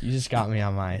 you just got me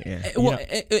on my.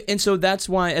 And so that's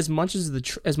why, as much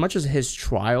as his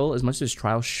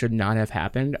trial should not have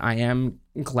happened, I am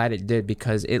glad it did,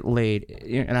 because it laid,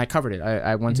 and I covered it.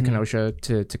 I went to Kenosha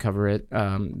to cover it,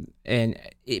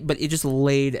 but it just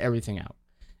laid everything out.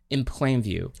 in plain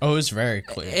view. Oh, it was very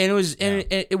clear. And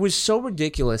it was so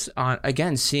ridiculous on,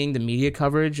 again, seeing the media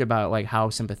coverage about like how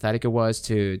sympathetic it was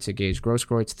to Gage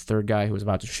Grosskreutz, the third guy who was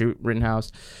about to shoot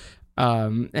Rittenhouse,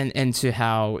 and to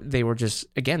how they were just,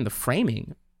 again, the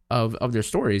framing of their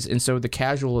stories. And so the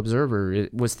casual observer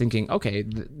was thinking, okay,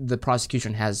 the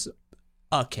prosecution has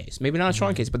a case, maybe not a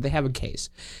strong case, but they have a case.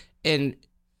 And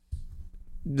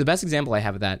the best example I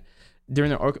have of that,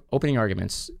 during the opening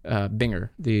arguments, Binger,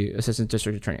 the assistant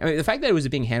district attorney, I mean, the fact that it was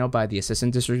being handled by the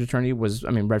assistant district attorney was,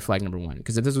 I mean, red flag number one.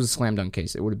 Because if this was a slam dunk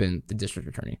case, it would have been the district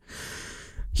attorney.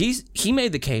 He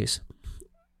made the case,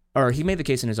 or he made the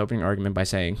case in his opening argument by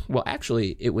saying, well,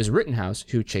 actually, it was Rittenhouse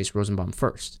who chased Rosenbaum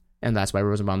first. And that's why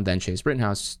Rosenbaum then chased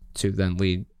Rittenhouse to then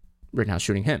lead Rittenhouse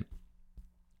shooting him.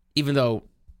 Even though,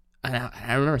 and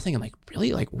I remember thinking, like,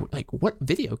 really? Like what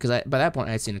video? Because by that point,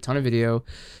 I had seen a ton of video,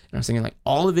 and I was thinking, like,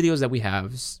 all the videos that we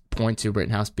have point to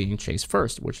Rittenhouse being chased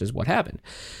first, which is what happened.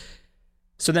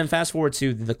 So then fast forward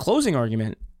to the closing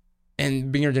argument,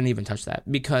 and Binger didn't even touch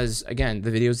that because, again,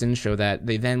 the videos didn't show that.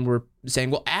 They then were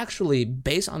saying, well, actually,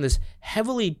 based on this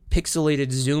heavily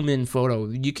pixelated zoom-in photo,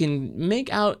 you can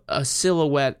make out a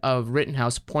silhouette of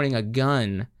Rittenhouse pointing a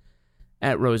gun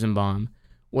at Rosenbaum,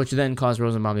 which then caused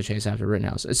Rosenbaum to chase after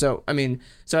Rittenhouse. So, I mean,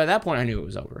 at that point, I knew it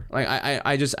was over. Like,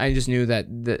 I just knew that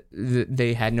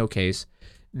they had no case.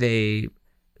 They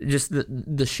just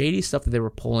the shady stuff that they were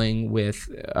pulling with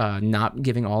not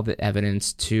giving all the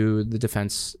evidence to the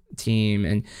defense team,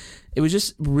 and it was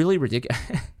just really ridiculous.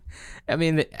 I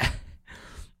mean,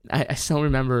 I still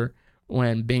remember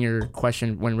when Binger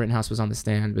questioned when Rittenhouse was on the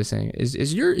stand, was saying, "Is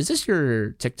this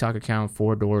your TikTok account?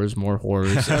 4 Doors More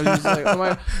Horrors?" And I was like, I'm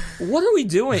like, what are we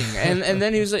doing? And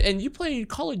then he was like, "And you play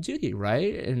Call of Duty,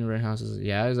 right?" And Rittenhouse was like,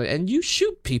 "Yeah." I was like, "And you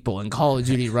shoot people in Call of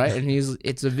Duty, right?" And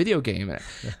it's a video game.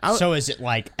 So is it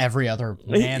like every other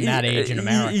man that age in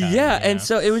America? Yeah, and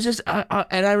so it was just, and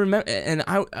I remember, and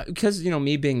I, because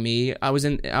me being me, I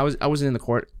wasn't in the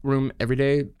courtroom every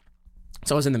day.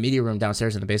 So I was in the media room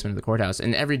downstairs in the basement of the courthouse,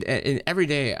 and every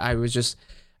day I was just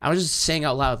saying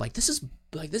out loud, like, this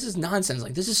is nonsense,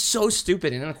 like, this is so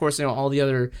stupid. And then of course, all the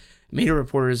other media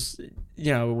reporters,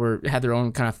 had their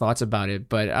own kind of thoughts about it,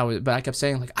 but I kept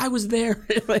saying, like, I was there.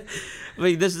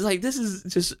 like this is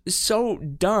just so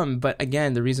dumb. But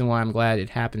again, the reason why I'm glad it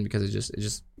happened, because it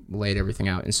just laid everything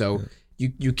out. And so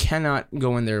you cannot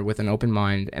go in there with an open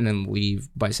mind and then leave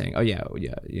by saying, oh yeah.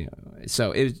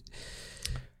 So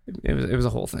it was a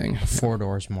whole thing. 4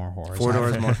 Doors More Horrors. 4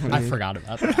 Doors More. I forgot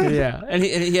about that. Yeah, and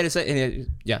he had to say,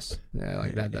 yes,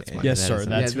 like that. That's my, yes, sir.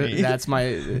 That's me. That's my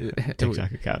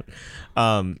TikTok account.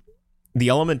 The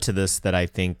element to this that I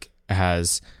think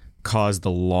has caused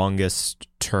the longest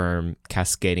term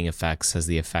cascading effects has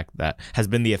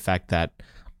been the effect that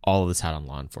all of this had on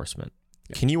law enforcement.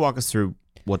 Yeah. Can you walk us through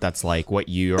what that's like, what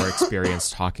your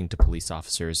experience talking to police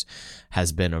officers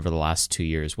has been over the last 2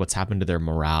 years? What's happened to their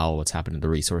morale? What's happened to the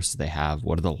resources they have?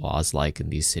 What are the laws like in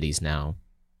these cities now?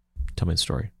 Tell me the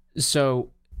story.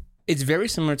 So it's very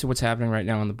similar to what's happening right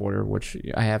now on the border, which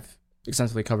I have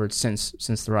extensively covered since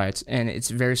the riots. And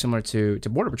it's very similar to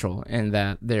Border Patrol in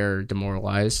that they're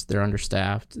demoralized, they're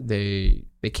understaffed, they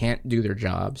can't do their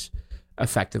jobs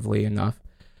effectively enough.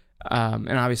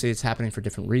 And obviously it's happening for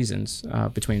different reasons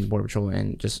between Border Patrol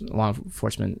and just law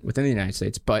enforcement within the United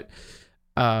States. But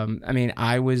I mean,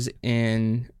 I was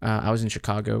in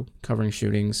Chicago covering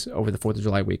shootings over the 4th of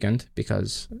July weekend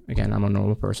because, again, I'm a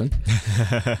normal person.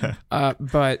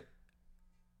 But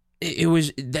it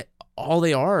was that all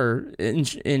they are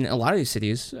in a lot of these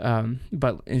cities,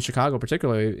 but in Chicago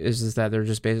particularly, is that they're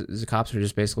just the cops are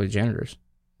just basically janitors.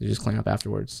 They just clean up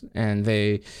afterwards, and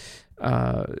they.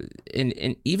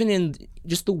 And even in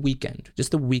just the weekend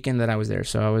that I was there.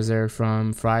 So I was there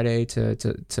from Friday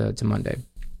to Monday.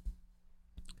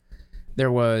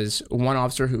 There was one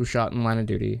officer who was shot in line of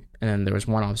duty, and then there was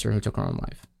one officer who took her own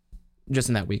life just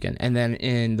in that weekend. And then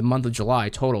in the month of July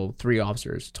total, 3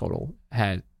 officers total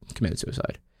had committed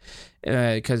suicide.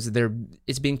 Because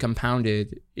it's being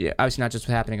compounded, obviously not just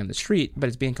what's happening on the street, but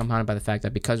it's being compounded by the fact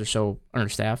that because they're so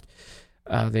understaffed,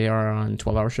 they are on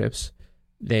 12-hour shifts.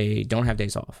 They don't have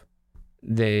days off.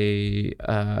 They,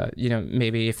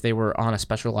 maybe if they were on a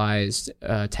specialized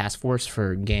task force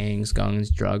for gangs, guns,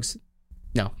 drugs,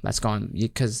 no, that's gone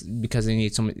because they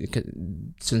need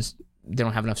since they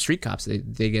don't have enough street cops,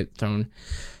 they get thrown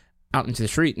out into the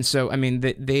street. And so, I mean,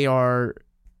 they are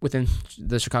within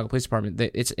the Chicago Police Department.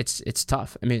 It's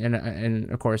tough. I mean, and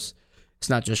of course, it's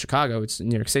not just Chicago. It's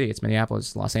New York City. It's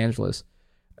Minneapolis, Los Angeles.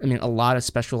 I mean, a lot of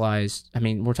specialized. I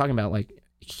mean, we're talking about like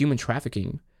human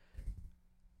trafficking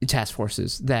task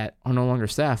forces that are no longer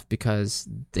staffed because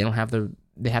they don't have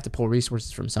they have to pull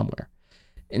resources from somewhere.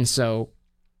 And so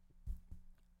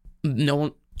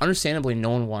understandably,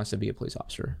 no one wants to be a police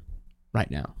officer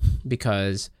right now,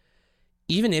 because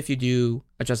even if you do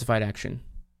a justified action,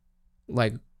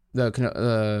 like like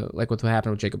what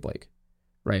happened with Jacob Blake,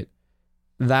 right?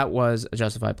 That was a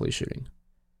justified police shooting.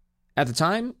 At the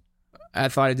time, I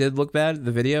thought it did look bad,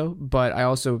 the video, but I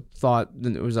also thought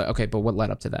it was like, okay, but what led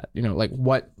up to that? Like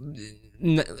what?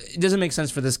 It doesn't make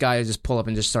sense for this guy to just pull up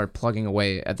and just start plugging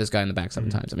away at this guy in the back 7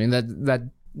 times. I mean,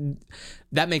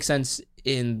 that makes sense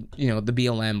in, the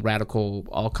BLM radical,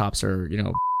 all cops are,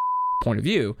 point of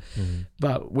view.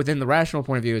 But within the rational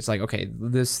point of view, it's like, okay,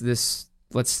 let's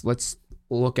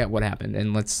look at what happened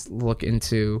and let's look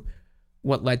into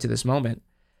what led to this moment.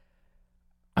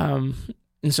 And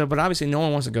so, but obviously no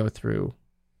one wants to go through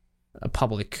a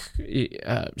public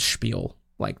spiel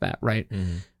like that, right?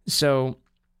 So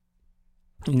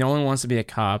no one wants to be a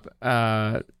cop.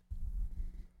 As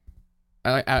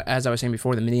I was saying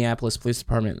before, the Minneapolis Police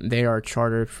Department, they are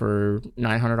chartered for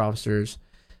 900 officers.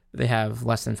 They have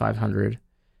less than 500.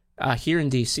 Here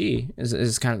in DC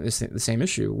is kind of the same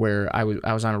issue, where I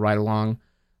was on a ride along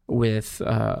with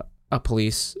a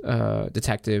police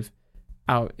detective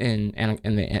out in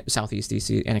the Southeast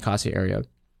DC, Anacostia area.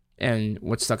 And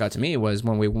what stuck out to me was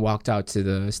when we walked out to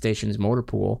the station's motor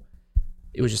pool,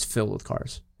 it was just filled with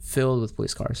cars, filled with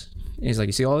police cars. And he's like,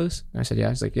 "You see all this?" And I said, "Yeah."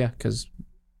 He's like, "Yeah, because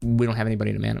we don't have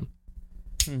anybody to man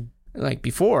them." Like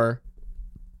before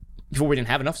we didn't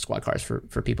have enough squad cars for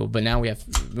people, but now we have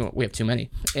too many.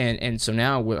 And so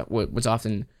now what's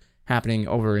often happening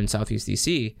over in Southeast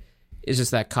DC is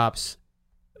just that cops,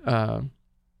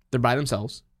 they're by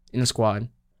themselves in a squad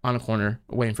on a corner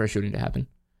waiting for a shooting to happen.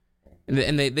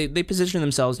 And they position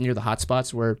themselves near the hot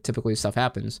spots where typically stuff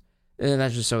happens. And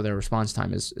that's just so their response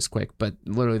time is quick. But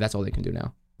literally that's all they can do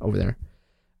now over there.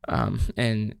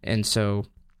 And so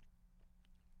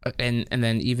and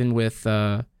then even with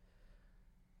well,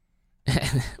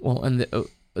 and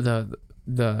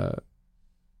the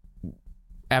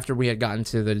after we had gotten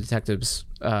to the detective's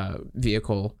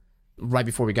vehicle, right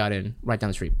before we got in, right down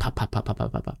the street, pop, pop, pop, pop,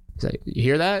 pop, pop, pop. He's like, "You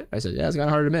hear that?" I said, "Yeah, it's kind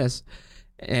of hard to miss."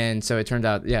 And so it turned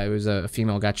out, yeah, it was a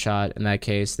female got shot. In that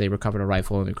case, they recovered a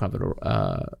rifle and they recovered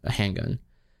a handgun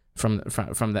from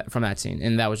that scene.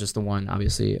 And that was just the one,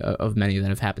 obviously, of many that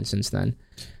have happened since then.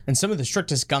 And some of the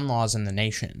strictest gun laws in the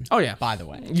nation. Oh yeah, by the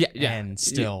way. Yeah. And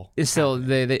still,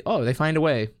 they find a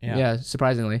way. Yeah,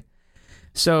 surprisingly.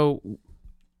 So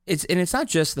it's not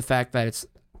just the fact that it's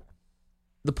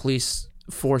the police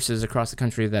forces across the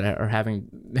country that are having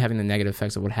the negative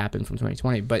effects of what happened from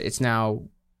 2020, but it's now,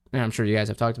 and I'm sure you guys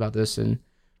have talked about this and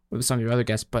with some of your other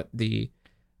guests, but these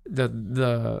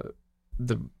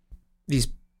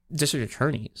district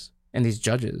attorneys and these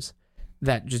judges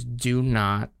that just do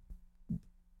not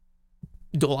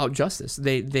dole out justice.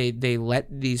 They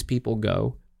let these people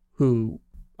go who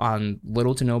on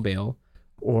little to no bail,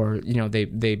 or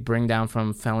they bring down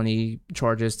from felony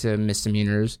charges to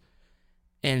misdemeanors.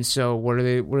 And so what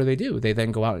do they do? They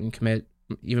then go out and commit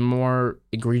even more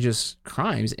egregious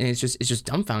crimes. And it's just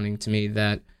dumbfounding to me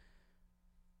that,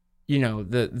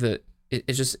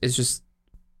 it's just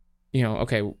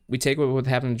okay, we take what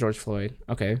happened to George Floyd.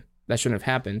 Okay, that shouldn't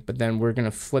have happened. But then we're going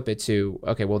to flip it to,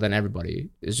 okay, well then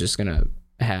everybody is just going to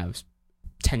have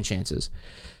 10 chances.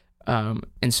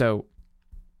 And so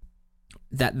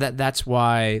that's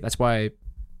why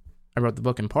I wrote the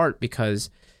book, in part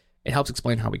because it helps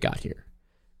explain how we got here.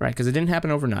 Right, because it didn't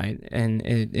happen overnight, and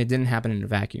it didn't happen in a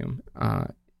vacuum.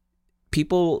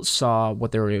 People saw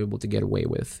what they were able to get away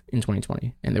with in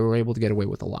 2020, and they were able to get away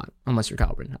with a lot, unless you're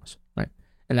Kyle Rittenhouse, right?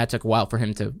 And that took a while for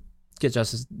him to get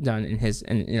justice done in his,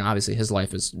 and obviously his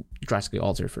life is drastically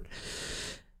altered.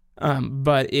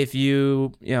 But if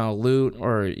you loot,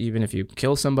 or even if you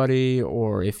kill somebody,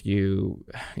 or if you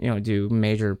do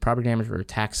major property damage or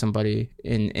attack somebody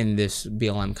in this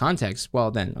BLM context, well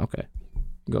then okay.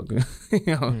 Go.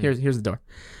 Here's the door.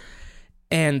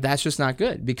 And that's just not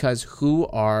good, because who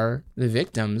are the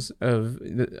victims of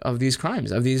these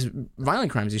crimes, of these violent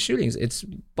crimes, these shootings? It's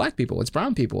black people, it's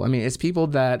brown people. I mean, it's people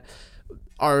that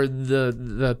are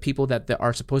the people that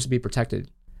are supposed to be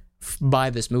protected by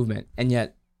this movement, and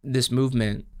yet this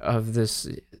movement of this,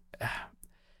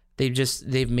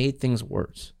 they've made things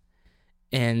worse,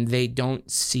 and they don't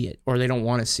see it, or they don't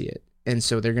want to see it, and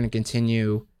so they're going to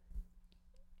continue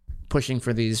pushing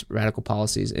for these radical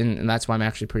policies. And that's why I'm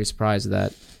actually pretty surprised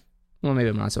that, well, maybe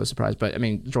I'm not so surprised, but I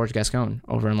mean, George Gascon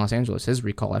over in Los Angeles, his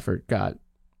recall effort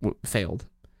failed.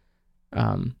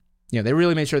 they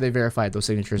really made sure they verified those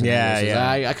signatures.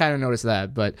 I kind of noticed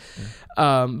that, but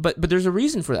there's a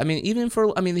reason for that. I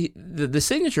mean, the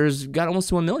signatures got almost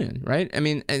to 1 million, right? I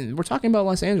mean, and we're talking about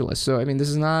Los Angeles, so I mean, this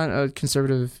is not a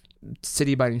conservative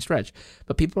city by any stretch,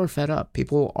 but people are fed up.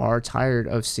 People are tired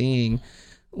of seeing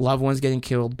loved ones getting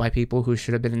killed by people who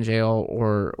should have been in jail,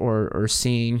 or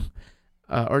seeing,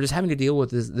 or just having to deal with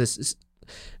this.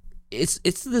 It's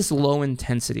this low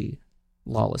intensity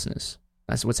lawlessness.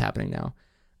 That's what's happening now,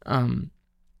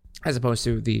 as opposed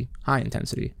to the high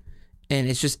intensity, and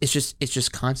it's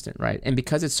just constant, right? And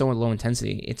because it's so low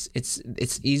intensity,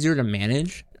 it's easier to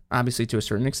manage, obviously to a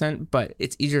certain extent, but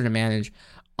it's easier to manage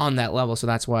on that level. So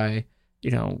that's why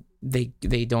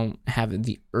they don't have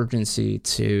the urgency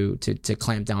to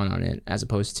clamp down on it, as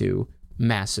opposed to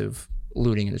massive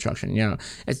looting and destruction.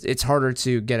 It's harder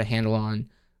to get a handle on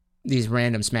these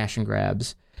random smash and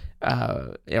grabs,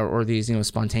 or these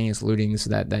spontaneous lootings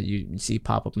that you see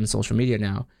pop up on social media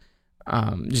now,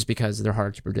 just because they're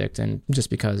hard to predict, and just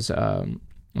because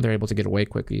they're able to get away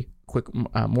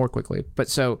more quickly. But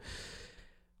so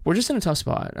we're just in a tough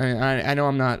spot. I know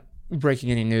I'm not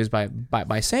breaking any news by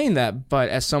saying that, but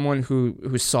as someone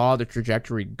who saw the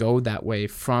trajectory go that way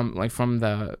from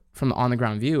the on the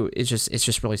ground view, it's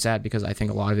just really sad, because I think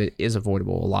a lot of it is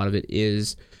avoidable. A lot of it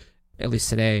is, at least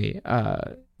today,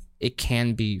 it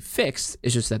can be fixed.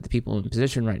 It's just that the people in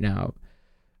position right now,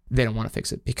 they don't want to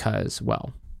fix it because,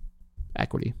 well,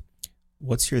 equity.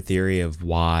 What's your theory of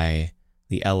why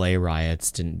the LA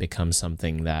riots didn't become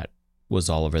something that was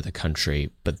all over the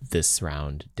country, but this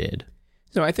round did?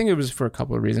 So I think it was for a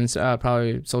couple of reasons.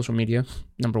 Probably social media,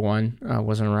 number one,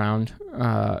 wasn't around.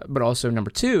 But also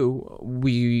number two,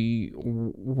 we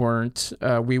weren't,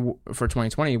 for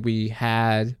 2020, we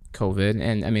had COVID.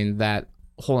 And I mean, that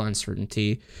whole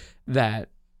uncertainty that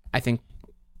I think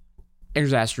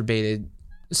exacerbated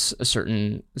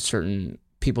certain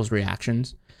people's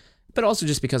reactions, but also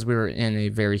just because we were in a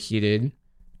very heated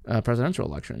presidential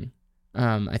election.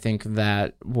 I think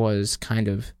that was kind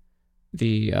of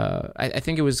I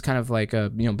think it was kind of like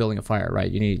building a fire,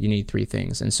 right? You need three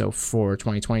things. And so for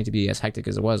 2020 to be as hectic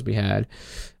as it was, we had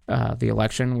the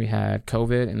election, we had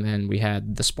COVID, and then we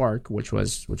had the spark, which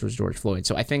was George Floyd.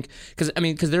 So I think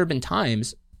because there have been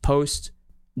times post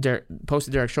the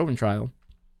Derek Chauvin trial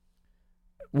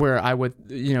where I would,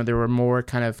 there were more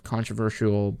kind of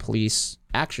controversial police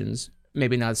actions.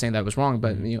 Maybe not saying that was wrong,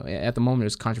 but at the moment it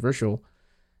was controversial.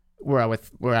 Where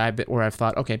I've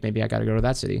thought, okay, maybe I got to go to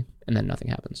that city, and then nothing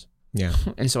happens. Yeah.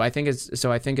 And so I think it's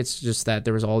just that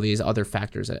there was all these other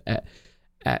factors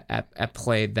at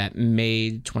play that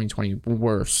made 2020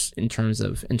 worse in terms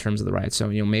of the riots. So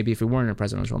maybe if we weren't in a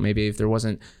presidential, maybe if there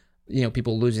wasn't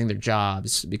people losing their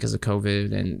jobs because of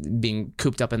COVID and being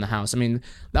cooped up in the house. I mean,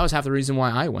 that was half the reason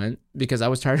why I went, because I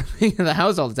was tired of being in the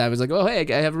house all the time. I was like, oh, hey,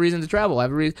 I have a reason to travel. I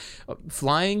have a reason.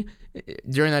 Flying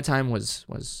during that time was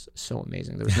so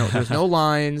amazing. There was no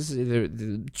lines.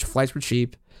 The flights were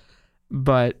cheap,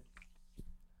 but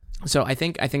so I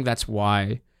think that's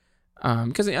why.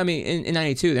 Because I mean, in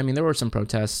 '92, I mean, there were some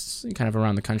protests kind of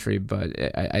around the country, but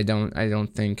I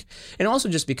don't think, and also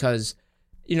just because.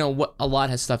 What a lot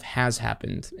of stuff has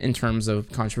happened in terms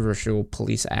of controversial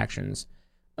police actions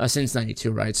since '92,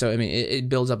 right? So I mean, it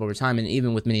builds up over time, and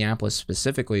even with Minneapolis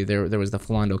specifically, there was the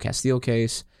Philando Castile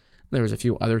case. There was a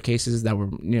few other cases that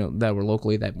were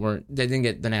locally that didn't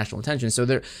get the national attention. So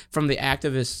there, from the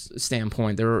activist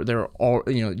standpoint, there all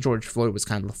George Floyd was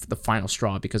kind of the final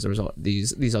straw, because there was all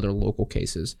these other local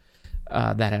cases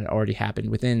that had already happened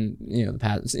within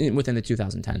within the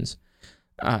 2010s.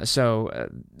 So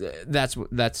that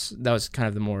was kind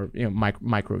of the more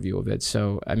micro view of it.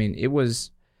 So I mean, it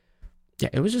was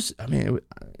just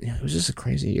a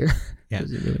crazy year. Yeah, it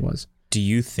really was. Do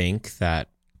you think that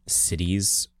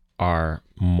cities are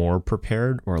more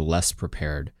prepared or less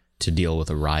prepared to deal with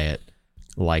a riot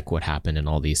like what happened in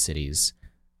all these cities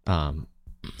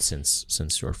since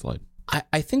George Floyd?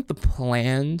 I think the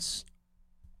plans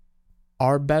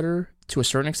are better. To a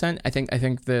certain extent, I think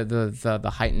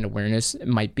the heightened awareness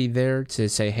might be there to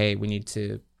say, hey, we need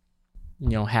to,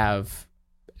 have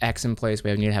X in place.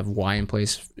 We need to have Y in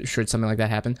place should something like that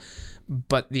happen.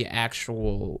 But the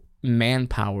actual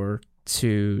manpower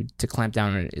to clamp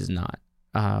down on it is not.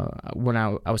 When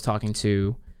I was talking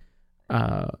to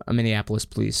a Minneapolis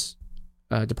police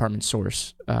department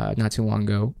source not too long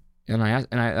ago, and I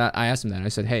asked him that. I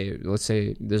said, hey, let's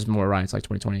say there's more riots like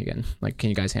 2020 again. Like, can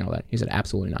you guys handle that? He said,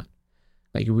 absolutely not.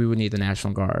 Like, we would need the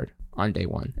National Guard on day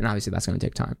one. And obviously that's going to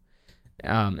take time.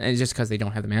 And it's just because they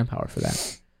don't have the manpower for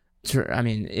that. I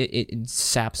mean, it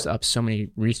saps up so many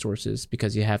resources,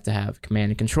 because you have to have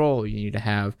command and control. You need to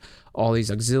have all these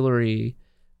auxiliary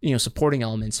supporting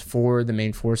elements for the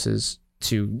main forces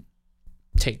to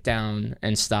take down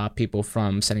and stop people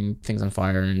from setting things on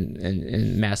fire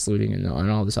and mass looting and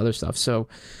all this other stuff. So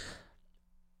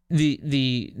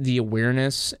the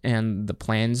awareness and the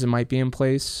plans that might be in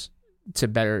place to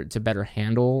better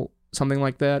handle something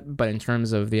like that, but in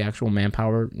terms of the actual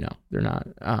manpower, no, they're not.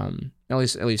 At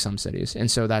least some cities,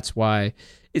 and so that's why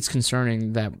it's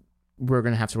concerning that we're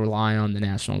going to have to rely on the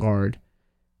National Guard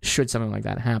should something like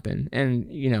that happen. And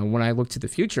when I look to the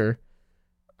future,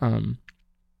 the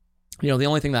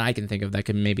only thing that I can think of that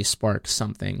could maybe spark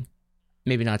something,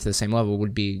 maybe not to the same level,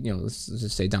 would be let's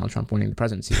just say Donald Trump winning the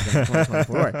presidency in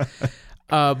 2024.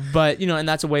 But and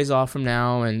that's a ways off from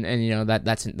now, and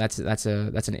that's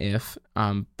an if.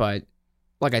 But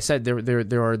like I said,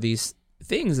 there are these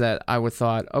things that I would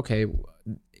thought, okay,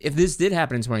 if this did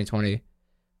happen in 2020,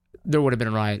 there would have been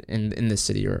a riot in this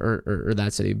city or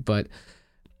that city. But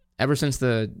ever since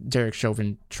the Derek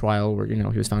Chauvin trial, where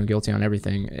he was found guilty on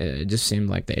everything, it just seemed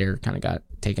like the air kind of got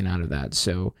taken out of that.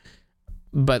 So,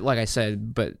 but like I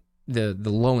said, but the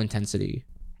low intensity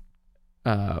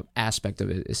aspect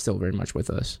of it is still very much with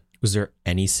us. Was there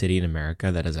any city in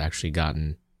America that has actually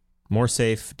gotten more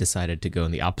safe, decided to go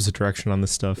in the opposite direction on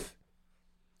this stuff?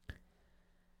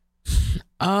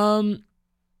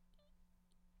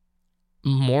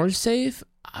 More safe?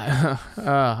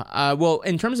 Well,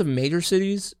 in terms of major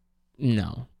cities,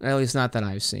 no. At least not that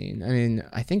I've seen. I mean,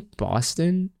 I think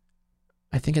Boston,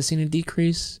 has seen a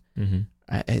decrease. Mm-hmm.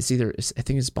 I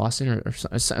think it's Boston or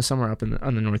somewhere up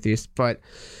on the Northeast. But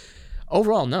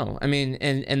overall, no. I mean,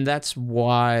 and that's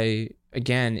why,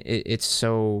 again, it's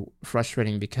so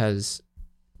frustrating, because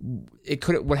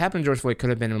what happened to George Floyd could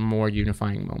have been a more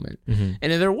unifying moment. Mm-hmm.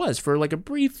 And there was for like a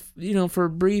brief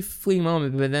fleeting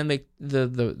moment, but then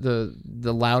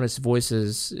the loudest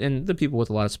voices and the people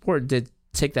with a lot of support did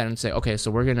take that and say, okay,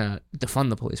 so we're going to defund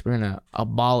the police. We're going to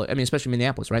abolish, especially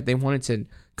Minneapolis, right? They wanted to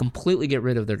completely get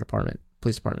rid of their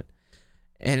police department.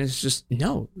 And it's just,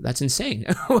 no, that's insane.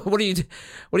 What are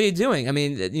you doing? I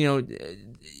mean,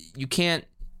 you can't,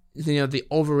 the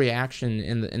overreaction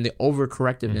and the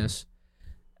overcorrectiveness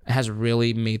has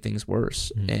really made things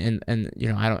worse. And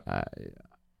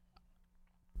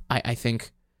I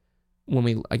think when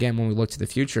we look to the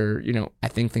future, I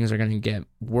think things are going to get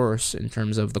worse in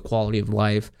terms of the quality of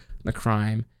life, the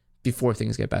crime, before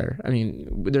things get better. I mean,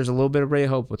 there's a little bit of ray of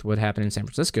hope with what happened in San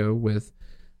Francisco with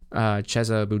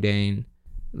Chesa Boudin,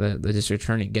 the district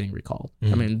attorney, getting recalled.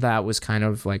 I mean, that was kind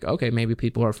of like, okay, maybe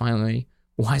people are finally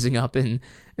wising up and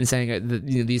saying that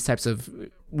these types of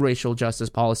racial justice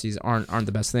policies aren't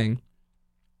the best thing.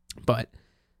 But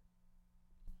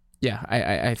yeah,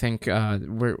 I think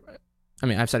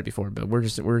I've said it before, but we're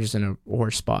just in a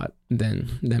worse spot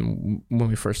than when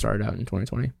we first started out in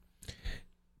 2020.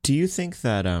 Do you think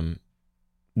that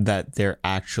that there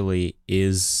actually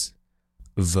is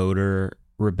voter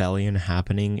rebellion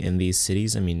happening in these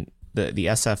cities? I mean, the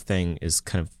SF thing is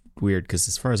kind of weird, because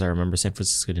as far as I remember, San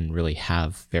Francisco didn't really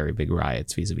have very big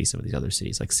riots vis-a-vis some of these other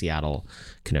cities like Seattle,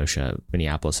 Kenosha,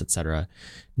 Minneapolis, etc.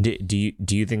 Do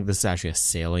you think this is actually a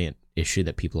salient issue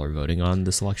that people are voting on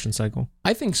this election cycle?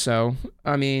 I think so.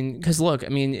 I mean, because look,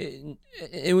 and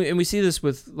we see this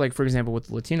with, like, for example, with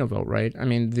the Latino vote, right? I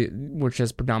mean, which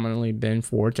has predominantly been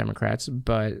for Democrats,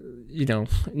 but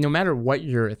no matter what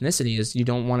your ethnicity is, you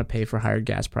don't want to pay for higher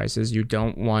gas prices. You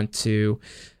don't want to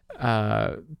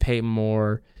pay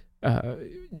more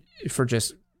for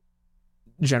just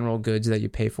general goods that you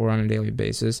pay for on a daily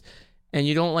basis. And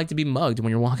you don't like to be mugged when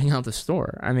you're walking out the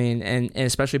store. I mean, and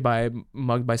especially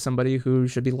mugged by somebody who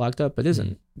should be locked up but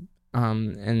isn't.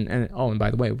 And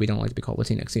by the way, we don't like to be called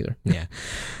Latinx either. Yeah.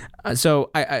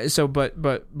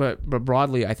 But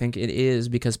broadly, I think it is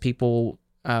because people.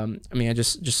 I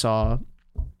just saw,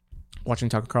 watching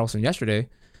Tucker Carlson yesterday.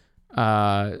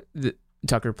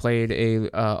 Tucker played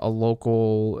a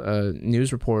local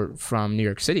news report from New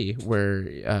York City, where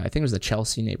I think it was the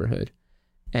Chelsea neighborhood.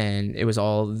 And it was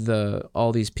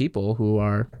all these people who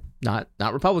are not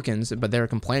Republicans, but they're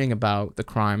complaining about the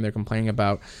crime. They're complaining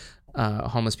about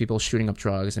homeless people shooting up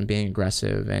drugs and being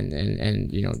aggressive,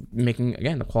 and making,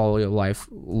 again, the quality of life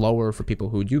lower for people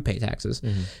who do pay taxes.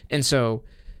 Mm-hmm. And so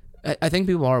I think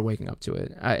people are waking up to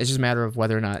it. It's just a matter of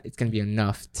whether or not it's going to be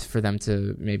enough for them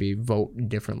to maybe vote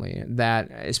differently.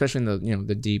 That, especially in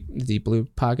the deep blue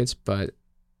pockets, but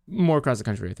more across the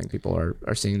country, I think people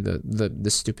are seeing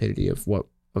the stupidity of what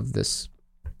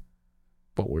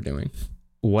we're doing.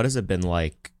 What has it been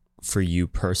like for you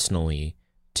personally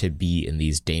to be in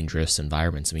these dangerous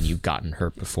environments? I mean, you've gotten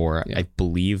hurt before. Yeah. I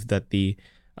believe that the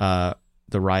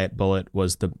riot bullet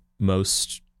was the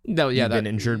most No, yeah, you've been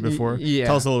injured before. Yeah.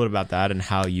 Tell us a little bit about that and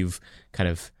how you've kind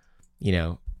of,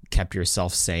 kept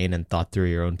yourself sane and thought through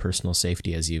your own personal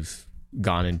safety as you've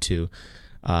gone into,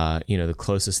 the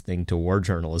closest thing to war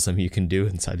journalism you can do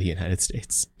inside the United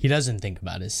States. He doesn't think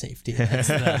about his safety.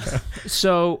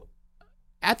 So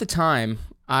at the time,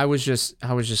 I was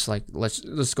just like,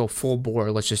 let's go full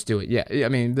bore. Let's just do it. Yeah. I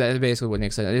mean, that's basically what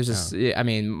Nick said. It was just, I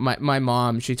mean, my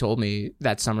mom, she told me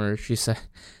that summer, she said,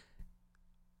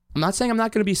 I'm not saying I'm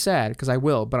not going to be sad, because I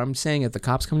will, but I'm saying if the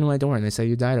cops come to my door and they say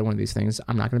you died at one of these things,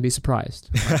 I'm not going to be surprised.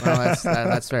 Like, well,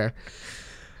 that's fair.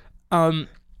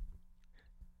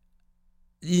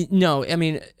 No, I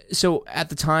mean, so at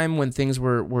the time when things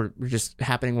were just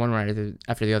happening one right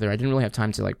after the other, I didn't really have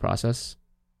time to like process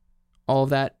all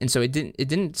of that, and so it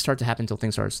didn't start to happen until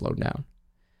things started slowing down.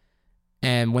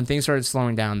 And when things started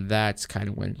slowing down, that's kind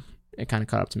of when it kind of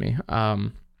caught up to me.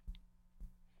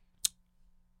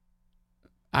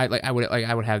 I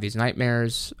would have these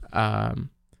nightmares, and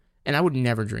I would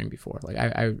never dream before. Like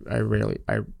I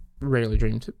rarely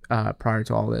dreamed prior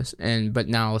to all this, but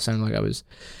now all of a sudden, like, I was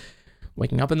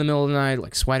waking up in the middle of the night,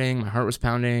 like sweating, my heart was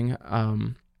pounding,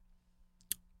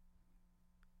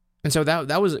 and so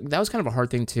that was kind of a hard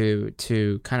thing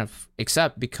to kind of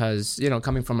accept, because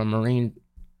coming from a Marine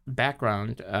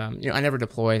background, I never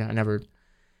deployed, I never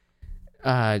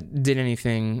did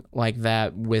anything like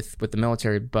that with the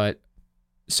military, but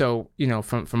so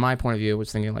from my point of view, I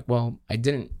was thinking like, well, I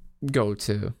didn't go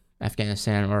to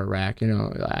Afghanistan or Iraq,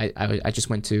 I just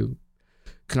went to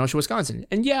Kenosha, Wisconsin,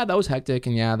 and yeah, that was hectic,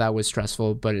 and yeah, that was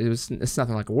stressful, but it's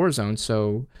nothing like a war zone,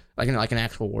 so like an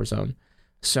actual war zone.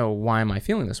 So why am I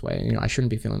feeling this way? I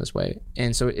shouldn't be feeling this way.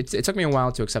 And so it took me a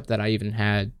while to accept that I even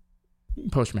had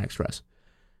post-traumatic stress.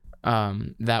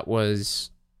 That was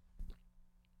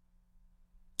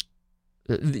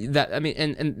that. I mean,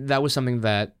 and that was something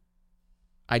that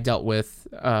I dealt with,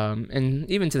 and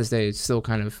even to this day, it's still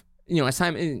kind of as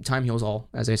time heals all,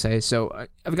 as they say. So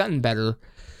I've gotten better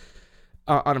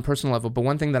on a personal level. But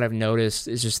one thing that I've noticed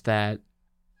is just that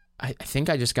I think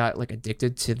I just got like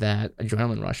addicted to that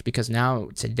adrenaline rush, because now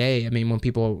today, I mean, when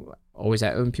people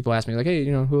ask me like,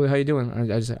 hey, how you doing? I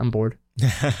just say, I'm bored.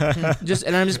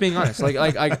 And I'm just being honest.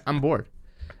 Like I'm bored.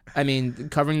 I mean,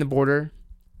 covering the border,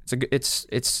 it's good.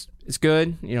 It's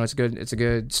good. It's a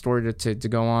good story to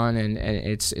go on, and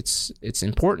it's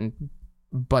important,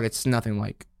 but it's nothing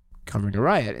like covering a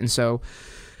riot. And so,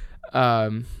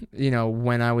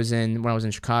 when I was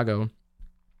in Chicago,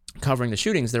 covering the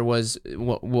shootings, there was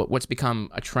what's become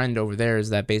a trend over there is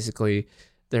that basically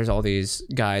there's all these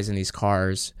guys in these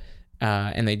cars,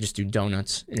 and they just do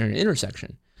donuts in an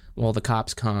intersection. Well, the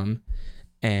cops come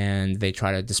and they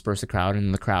try to disperse the crowd,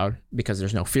 and the crowd, because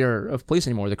there's no fear of police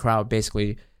anymore, the crowd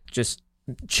basically just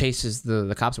chases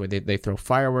the cops away. They throw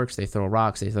fireworks, they throw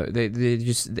rocks, they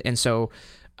just, and so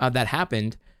that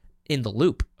happened in the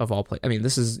Loop of all places. I mean,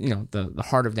 this is the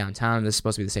heart of downtown. This is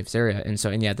supposed to be the safest area, and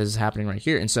this is happening right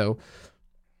here. And so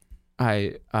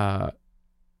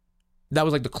that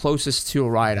was like the closest to a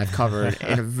riot I've covered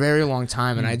in a very long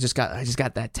time, and I just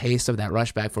got that taste of that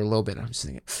rush back for a little bit. I'm just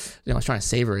thinking, I was trying to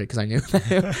savor it because I knew that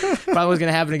it probably was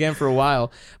going to happen again for a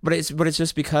while. But it's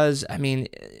just because I mean,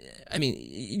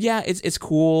 yeah, it's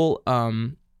cool.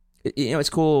 It's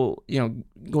cool,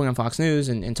 going on Fox News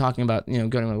and talking about, going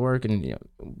to work and,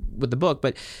 with the book.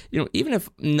 But, even if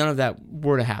none of that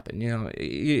were to happen,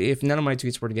 if none of my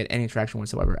tweets were to get any traction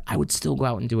whatsoever, I would still go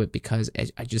out and do it because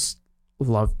I just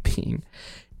love being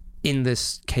in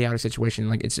this chaotic situation.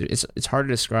 Like it's hard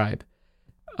to describe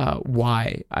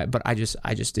why, but I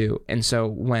just do. And so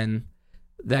when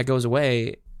that goes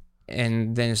away,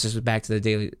 and then it's just back to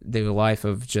the daily life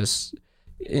of just,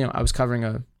 I was covering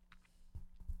an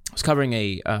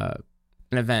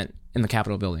event in the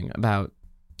Capitol building about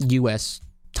U.S.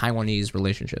 Taiwanese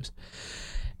relationships,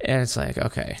 and it's like,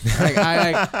 okay,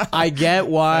 I get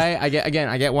why. I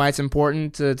get why it's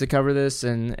important to cover this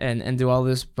and do all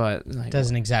this, but like,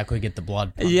 doesn't exactly get the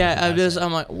blood pumping. Yeah,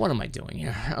 I'm like, what am I doing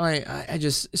here? I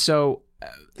just so.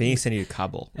 They need to send you to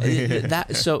Kabul.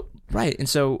 Right, and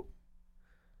so.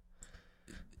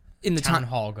 In the town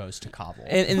hall goes to Kabul.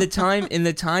 In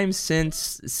the time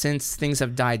since things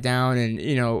have died down,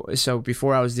 and so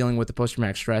before I was dealing with the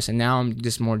post-traumatic stress, and now I'm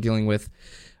just more dealing with,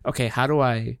 okay, how do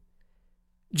I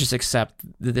just accept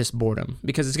this boredom,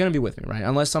 because it's going to be with me, right?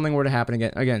 Unless something were to happen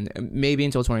again, maybe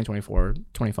until 2024,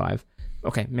 25.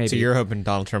 Okay, maybe. So you're hoping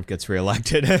Donald Trump gets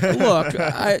reelected? Look,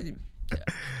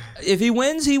 if he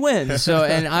wins, he wins. So,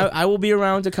 and I will be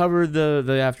around to cover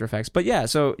the after effects. But yeah,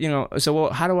 so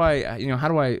well, how do I I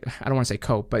don't want to say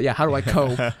cope, but yeah, how do I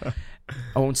cope?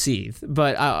 I won't seethe,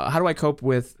 but how do I cope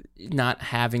with not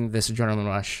having this adrenaline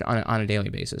rush on a daily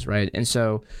basis, right? And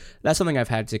so that's something I've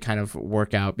had to kind of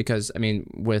work out because, I mean,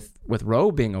 with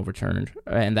Roe being overturned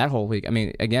and that whole week, I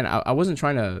mean, again, I wasn't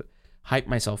trying to hype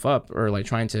myself up or like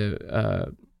trying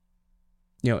to,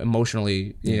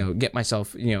 emotionally, get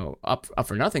myself, up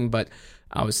for nothing. But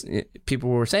people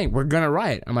were saying, we're going to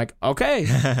riot. I'm like,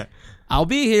 okay. I'll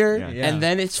be here, and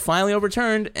then it's finally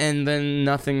overturned, and then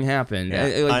nothing happened.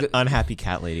 Yeah. Unhappy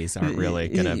cat ladies aren't really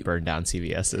gonna burn down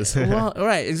CVS's. Well,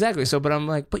 right, exactly. So, but I'm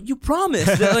like, but you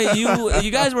promised. Like,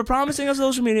 you guys were promising on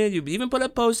social media. You even put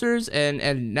up posters,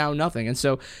 and now nothing. And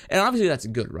so, and obviously that's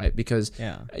good, right? Because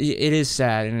it is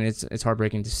sad, and it's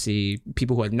heartbreaking to see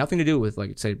people who had nothing to do with,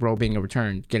 like, say, Roe being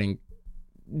overturned, getting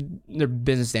their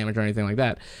business damage or anything like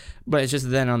that. But it's just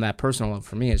then on that personal level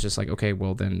for me, it's just like, okay,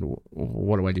 well then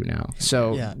what do I do now?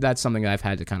 So that's something that I've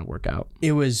had to kind of work out.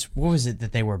 It was, what was it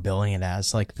that they were billing it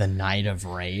as, like the Night of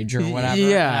Rage or whatever?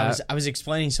 Yeah. I was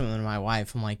explaining something to my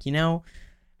wife. I'm like,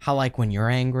 how like when you're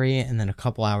angry and then a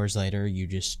couple hours later you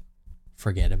just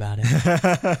forget about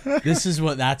it. This is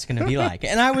what that's going to be like.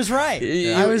 And I was right.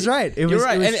 I was right. You're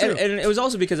right. And it was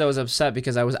also because I was upset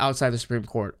because I was outside the Supreme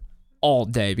Court all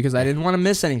day because I didn't want to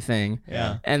miss anything.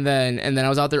 Yeah. And then I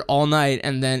was out there all night,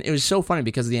 and then it was so funny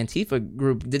because the Antifa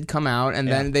group did come out, and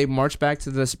then they marched back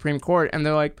to the Supreme Court, and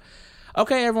they're like,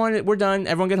 okay, everyone, we're done.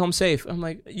 Everyone get home safe. I'm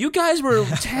like, you guys were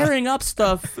tearing up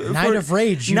stuff. Night of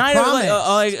Rage. You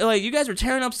promised. Like you guys were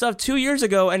tearing up stuff 2 years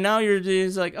ago, and now you're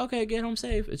just like, okay, get home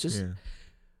safe. It's just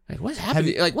like, what's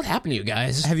happening? What happened to you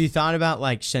guys? Have you thought about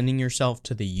like sending yourself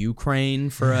to the Ukraine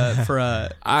for an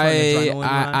adrenaline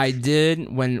rush? I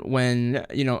did when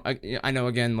I know,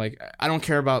 again, like I don't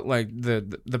care about like the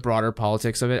broader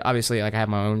politics of it. Obviously, like I have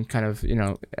my own kind of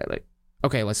like,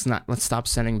 okay, let's stop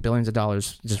sending billions of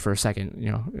dollars just for a second,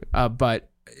 but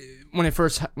when it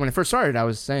first started, I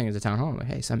was saying at the town hall, like,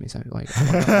 hey, send me like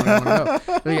I want to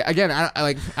go. Like, again,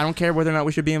 I don't care whether or not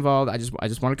we should be involved. I just want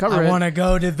to cover it. I want to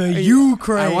go to the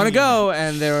Ukraine. I want to go,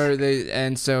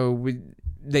 and so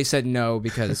they said no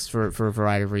because for a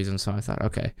variety of reasons. So I thought,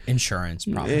 okay, insurance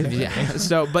probably. Yeah.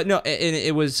 So, but no,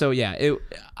 it was so yeah.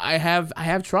 I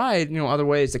have tried other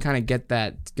ways to kind of get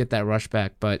that rush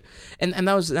back, but and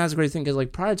that was a great thing because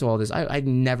like prior to all this, I'd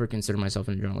never considered myself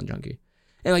an adrenaline junkie,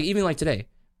 and like even like today.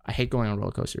 I hate going on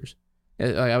roller coasters.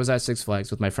 I was at Six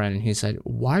Flags with my friend, and he said,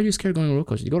 why are you scared of going on roller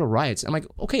coasters? You go to riots. I'm like,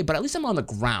 okay, but at least I'm on the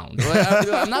ground.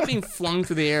 I'm not being flung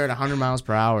through the air at 100 miles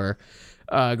per hour,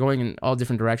 going in all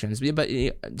different directions. But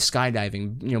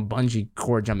skydiving, bungee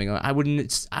cord jumping, I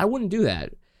wouldn't do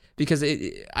that because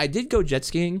I did go jet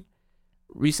skiing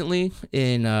recently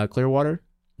in Clearwater.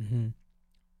 Mm-hmm.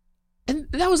 And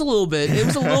that was a little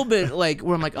bit like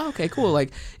where I'm like, oh, okay, cool.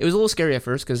 Like it was a little scary at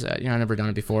first because I've never done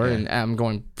it before, and I'm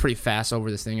going pretty fast over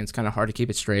this thing. And it's kind of hard to keep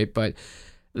it straight, but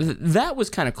that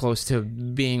was kind of close to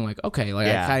being like, okay, like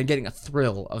kind of getting a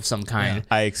thrill of some kind. Yeah.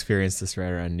 I experienced this right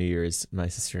around New Year's. My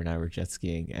sister and I were jet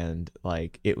skiing, and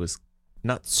like it was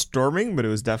not storming, but it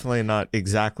was definitely not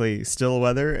exactly still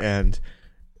weather, and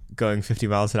going 50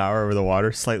 miles an hour over the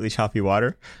water, slightly choppy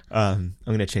water. I'm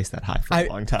going to chase that high for a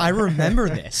long time. I remember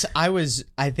this.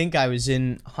 I think I was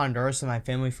in Honduras with my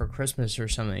family for Christmas or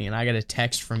something, and I got a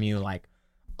text from you like,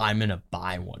 I'm going to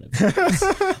buy one of these.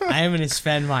 I am going to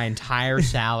spend my entire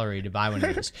salary to buy one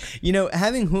of these.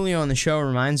 Having Julio on the show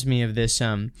reminds me of this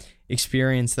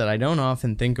experience that I don't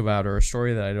often think about, or a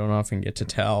story that I don't often get to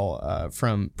tell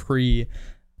from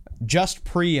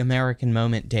pre-American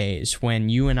Moment days when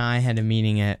you and I had a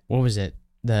meeting at, what was it?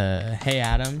 The Hey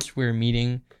Adams. We were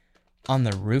meeting on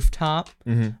the rooftop.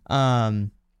 Mm-hmm.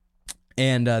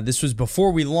 And this was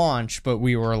before we launched, but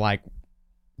we were like,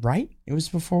 right? It was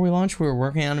before we launched. We were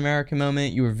working on American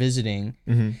Moment. You were visiting.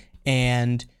 Mm-hmm.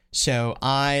 And so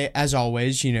I, as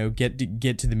always, get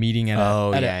to the meeting at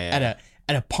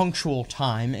a punctual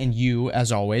time, and you,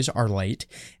 as always, are late.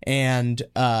 And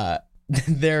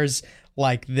there's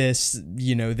like this,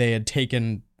 they had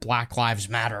taken Black Lives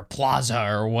Matter Plaza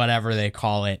or whatever they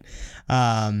call it.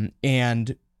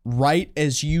 And right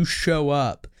as you show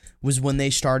up was when they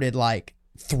started like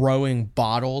throwing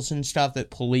bottles and stuff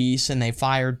at police, and they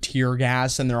fired tear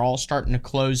gas, and they're all starting to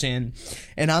close in.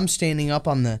 And I'm standing up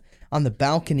on the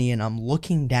balcony, and I'm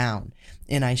looking down,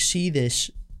 and I see this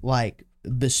like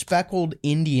bespectacled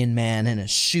Indian man in a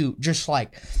suit just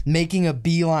like making a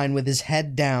beeline with his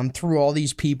head down through all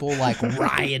these people like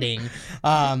rioting,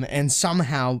 and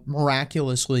somehow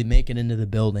miraculously make it into the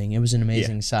building. It was an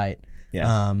amazing sight.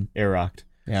 It rocked.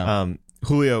 Yeah.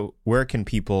 Julio, where can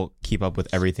people keep up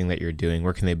with everything that you're doing?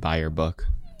 Where can they buy your book?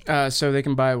 So they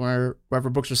can buy wherever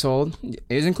books are sold.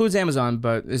 It includes Amazon,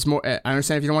 but it's more. I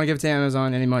understand if you don't want to give it to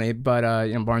Amazon any money, but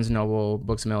Barnes and Noble,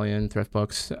 Books a Million, Thrift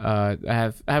Books. I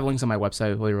have links on my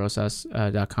website,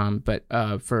 juliorosas.com. But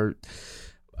for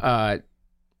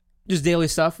just daily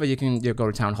stuff, you can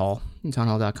go to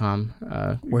townhall.com.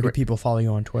 Where do people follow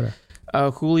you on Twitter?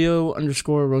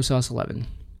 Julio_Rosas11.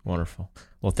 Wonderful.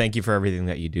 Well, thank you for everything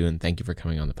that you do, and thank you for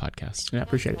coming on the podcast. Yeah, I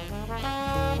appreciate it.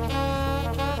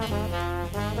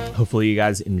 Hopefully you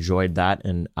guys enjoyed that,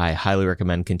 and I highly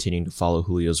recommend continuing to follow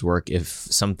Julio's work. If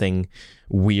something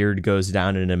weird goes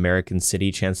down in an American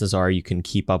city, chances are you can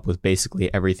keep up with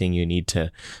basically everything you need to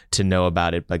know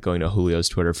about it by going to Julio's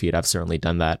Twitter feed. I've certainly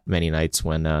done that many nights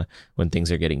when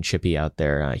things are getting chippy out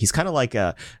there. He's kind of like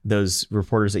those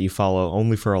reporters that you follow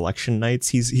only for election nights.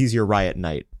 He's your riot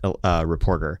night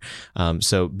reporter.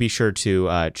 So be sure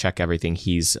to check everything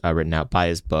he's written out, buy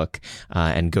his book,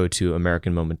 and go to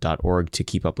AmericanMoment.org to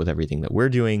keep up with everything that we're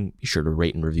doing. Be sure to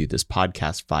rate and review this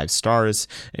podcast 5 stars.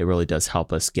 It really does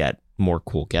help us get more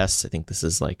cool guests. I think this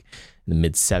is like in the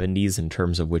mid 70s in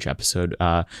terms of which episode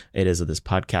it is of this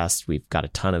podcast. We've got a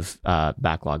ton of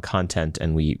backlog content,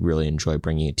 and we really enjoy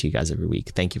bringing it to you guys every week.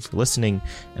 Thank you for listening,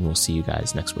 and we'll see you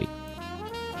guys next week.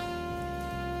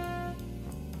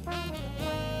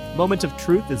 Moment of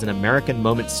Truth is an American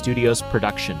Moment Studios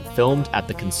production filmed at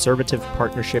the Conservative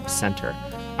Partnership Center.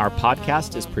 Our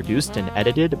podcast is produced and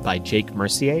edited by Jake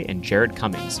Mercier and Jared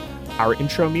Cummings. Our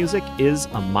intro music is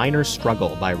A Minor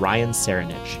Struggle by Ryan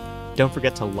Serenich. Don't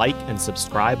forget to like and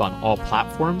subscribe on all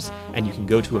platforms, and you can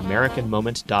go to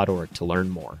AmericanMoment.org to learn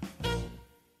more.